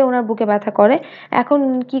বাদ দিলে ওনার বুকে ব্যথা করে, এখন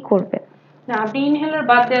কি করবে? না, আপনি ইনহেলার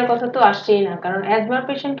বাদ দেওয়ার কথা তো আসছেই না, কারণ অ্যাজমার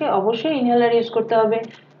পেশেন্টকে অবশ্যই ইনহেলার ইউজ করতে হবে,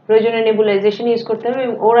 প্রয়োজনে নেবুলাইজেশন ইউজ করতে হবে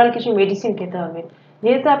এবং ওরাল কিছু মেডিসিন খেতে হবে।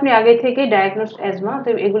 যেহেতু আপনি আগে থেকে ডায়াগনোসড অ্যাজমা, তো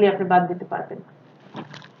এগুলি আপনি বাদ দিতে পারবেন।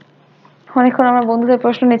 অনেকক্ষণ আমরা বন্ধুদের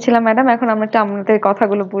প্রশ্ন নিচ্ছিলাম ম্যাডাম, এখন আমরা একটু আমাদের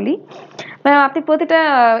কথাগুলো বলি। ম্যাম আপনি প্রতিটা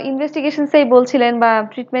ইনভেস্টিগেশনসেই বলছিলেন বা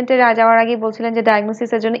ট্রিটমেন্টে যাওয়ার আগেই বলছিলেন যে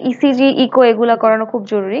ডায়াগনোসিসের জন্য ইসিজি, ইকো এগুলো করানো খুব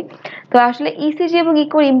জরুরি। তো আসলে ইসিজি এবং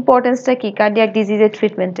ইকোর ইম্পর্টেন্সটা কি কার্ডিয়াক ডিজিজের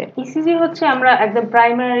ট্রিটমেন্টে? ইসিজি হচ্ছে, আমরা একদম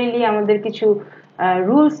প্রাইমারিলি আমাদের কিছু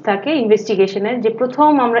রুলস থাকে ইনভেস্টিগেশনের, যে প্রথম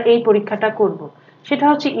আমরা এই পরীক্ষাটা করব, সেটা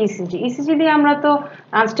হচ্ছে ইসিজি। ইসিজি দিয়ে আমরা তো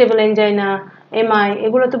আনস্টেবল এনজাইনা, এমআই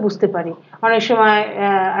এগুলো তো বুঝতে পারি। অনেক সময়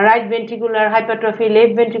right ventricular hypertrophy,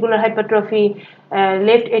 left ventricular hypertrophy,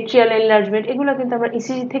 left atrial enlargement, এগুলো কিন্তু আমরা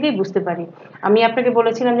ইসিজি থেকেই বুঝতে পারি। আমি আপনাকে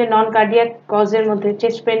বলেছিলাম যে নন কার্ডিয়াক কজের মধ্যে,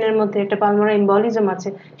 চেস্ট পেইনের মধ্যে একটা পালমোনারি এম্বলিজম আছে,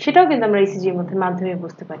 সেটাও কিন্তু আমরা ইসিজির মাধ্যমে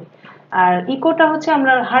বুঝতে পারি। আর ইকোটা হচ্ছে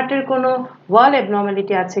আমরা হার্টের কোনো ওয়াল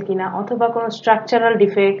অ্যাবনর্মালিটি আছে কিনা, অথবা কোনো স্ট্রাকচারাল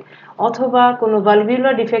ডিফেক্ট, অথবা কোনো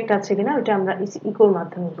ভালভিউলার ডিফেক্ট আছে কিনা, ওটা আমরা ইকোর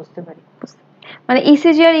মাধ্যমে বুঝতে পারি। মানে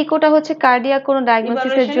ইসিজি আর ইকোটা হচ্ছে কার্ডিয়াক কোনো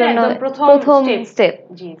ডায়াগনোসিসের জন্য প্রথম স্টেপ।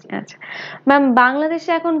 জি জি। আচ্ছা ম্যাম,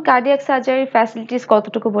 বাংলাদেশে এখন কার্ডিয়াক সার্জারি ফ্যাসিলিটিস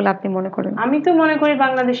কতটুকু বলে আপনি মনে করেন? আমি তো মনে করি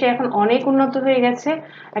বাংলাদেশে এখন অনেক উন্নত হয়ে গেছে।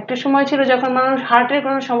 একটা সময় ছিল যখন মানুষ হার্টের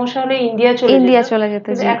কোনো সমস্যা হলে ইন্ডিয়া চলে যেত,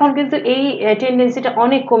 কিন্তু এখন কিন্তু এই টেন্ডেন্সিটা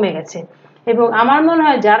অনেক কমে গেছে। এবং আমার মনে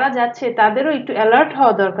হয় যারা যাচ্ছে তাদেরও একটু অ্যালার্ট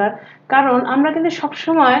হওয়া দরকার, কারণ আমরা কিন্তু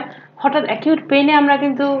সবসময় হঠাৎ অ্যাকিউট পেইনে আমরা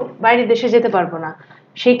কিন্তু বাইরের দেশে যেতে পারবো না।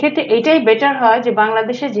 সেই ক্ষেত্রে এটাই বেটার হয় যে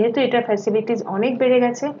বাংলাদেশে যেহেতু এটা ফ্যাসিলিটিস অনেক বেড়ে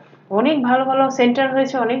গেছে, অনেক ভালো ভালো সেন্টার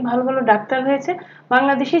হয়েছে, অনেক ভালো ভালো ডাক্তার হয়েছে,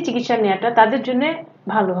 বাংলাদেশে চিকিৎসা নেওয়াটা তাদের জন্য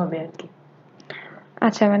ভালো হবে আর কি।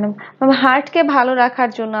 আচ্ছা ম্যাডাম, হার্টকে ভালো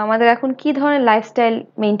রাখার জন্য আমাদের এখন কি ধরনের লাইফস্টাইল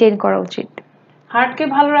মেনটেন করা উচিত? হার্টকে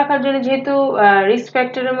ভালো রাখার জন্য যেহেতু রিস্ক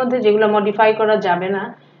ফ্যাক্টরের মধ্যে যেগুলো মডিফাই করা যাবে না,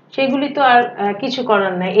 সেগুলি তো আর কিছু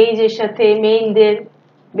করার নাই। এইজের সাথে মেইলদের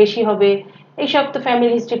বেশি হবে, এইসব তো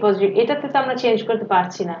ফ্যামিলি হিস্ট্রি পজিটিভ, এটাতে তো আমরা চেঞ্জ করতে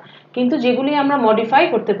পারছি না। কিন্তু যেগুলি আমরা মডিফাই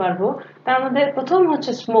করতে পারবো, তার মধ্যে প্রথম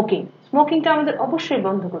হচ্ছে স্মোকিং। স্মোকিংটা আমাদের অবশ্যই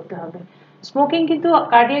বন্ধ করতে হবে। স্মোকিং কিন্তু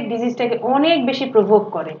কার্ডিয়াক ডিজিজটাকে অনেক বেশি প্রভোগ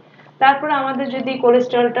করে। তারপরে আমাদের যদি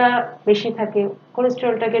কোলেস্টেরলটা বেশি থাকে,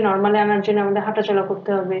 কোলেস্টেরলটাকে নর্মালে আনার জন্য আমাদের হাঁটাচলা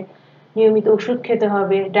করতে হবে, নিয়মিত ওষুধ খেতে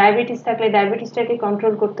হবে। ডায়াবেটিস থাকলে ডায়াবেটিসটাকে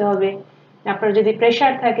কন্ট্রোল করতে হবে। আপনার যদি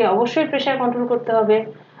প্রেশার থাকে, অবশ্যই প্রেশার কন্ট্রোল করতে হবে।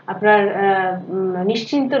 আপনার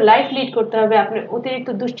নিশ্চিন্ত লাইফ লিড করতে হবে। আপনার অতিরিক্ত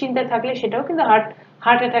দুশ্চিন্তা থাকলে সেটাও কিন্তু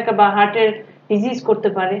হার্ট অ্যাটাক বা হার্টের ডিজিজ করতে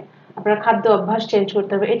পারে। আপনার খাদ্য অভ্যাস চেঞ্জ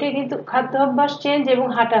করতে হবে। এটাই কিন্তু খাদ্য অভ্যাস চেঞ্জ এবং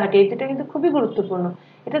হাঁটাহাঁটি, এই দুটো কিন্তু খুবই গুরুত্বপূর্ণ।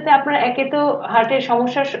 এটাতে আপনার একে তো হার্টের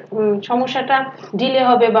সমস্যাটা ডিলে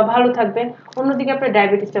হবে বা ভালো থাকবে, অন্যদিকে আপনার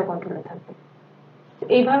ডায়াবেটিসটাও কন্ট্রোলে থাকবে।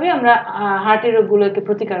 এইভাবে আমরা হার্টের রোগগুলোকে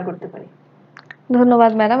প্রতিকার করতে পারি।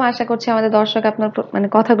 ধন্যবাদ ম্যাডাম, আশা করছি আমাদের দর্শক আপনার মানে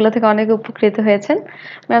কথাগুলো থেকে অনেক উপকৃত হয়েছেন।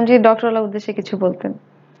 ম্যাম যদি ডক্টরওয়ালা উদ্দেশ্যে কিছু বলতেন।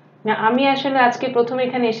 না, আমি আসলে আজকে প্রথম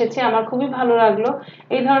এখানে এসেছি, আমার খুবই ভালো লাগলো।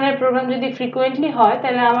 এই ধরনের প্রোগ্রাম যদি ফ্রিকোয়েন্টলি হয়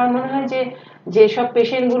তাহলে আমার মনে হয় যে যেসব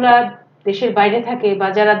পেশেন্ট গুলা দেশের বাইরে থাকে বা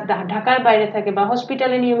যারা ঢাকার বাইরে থাকে বা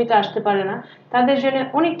হসপিটালে নিয়মিত আসতে পারে না, তাদের জন্য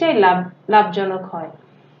অনেকটাই লাভজনক হয়।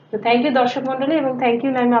 তো থ্যাংক ইউ দর্শক মন্ডলী, এবং থ্যাংক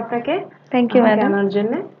ইউ নাইমা আপনাকে থ্যাংক ইউ ম্যাডাম আনার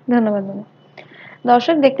জন্য। ধন্যবাদ ম্যাডাম।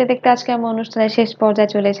 দর্শক, দেখতে দেখতে আজকে আমরা অনুষ্ঠানের শেষ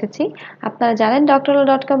পর্যায়ে চলে এসেছি। আপনারা জানেন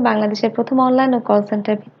doctorala.com বাংলাদেশের প্রথম অনলাইন ও কল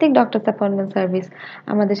সেন্টার ভিত্তিক ডক্টরস অ্যাপয়েন্টমেন্ট সার্ভিস।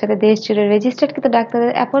 আমাদের সাথে দেশ জুড়ে রেজিস্টার্ড কিন্তু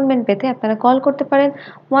ডাক্তারদের অ্যাপয়েন্টমেন্ট পেতে আপনারা কল করতে পারেন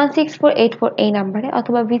 16484 এই নাম্বারে,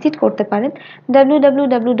 অথবা ভিজিট করতে পারেন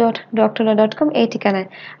www.doctorala.com এই ঠিকানায়।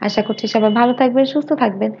 আশা করছি সবাই ভালো থাকবেন, সুস্থ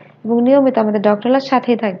থাকবেন এবং নিয়মিত আমাদের ডক্টরলার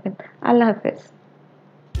সাথেই থাকবেন। আল্লাহ হাফেজ।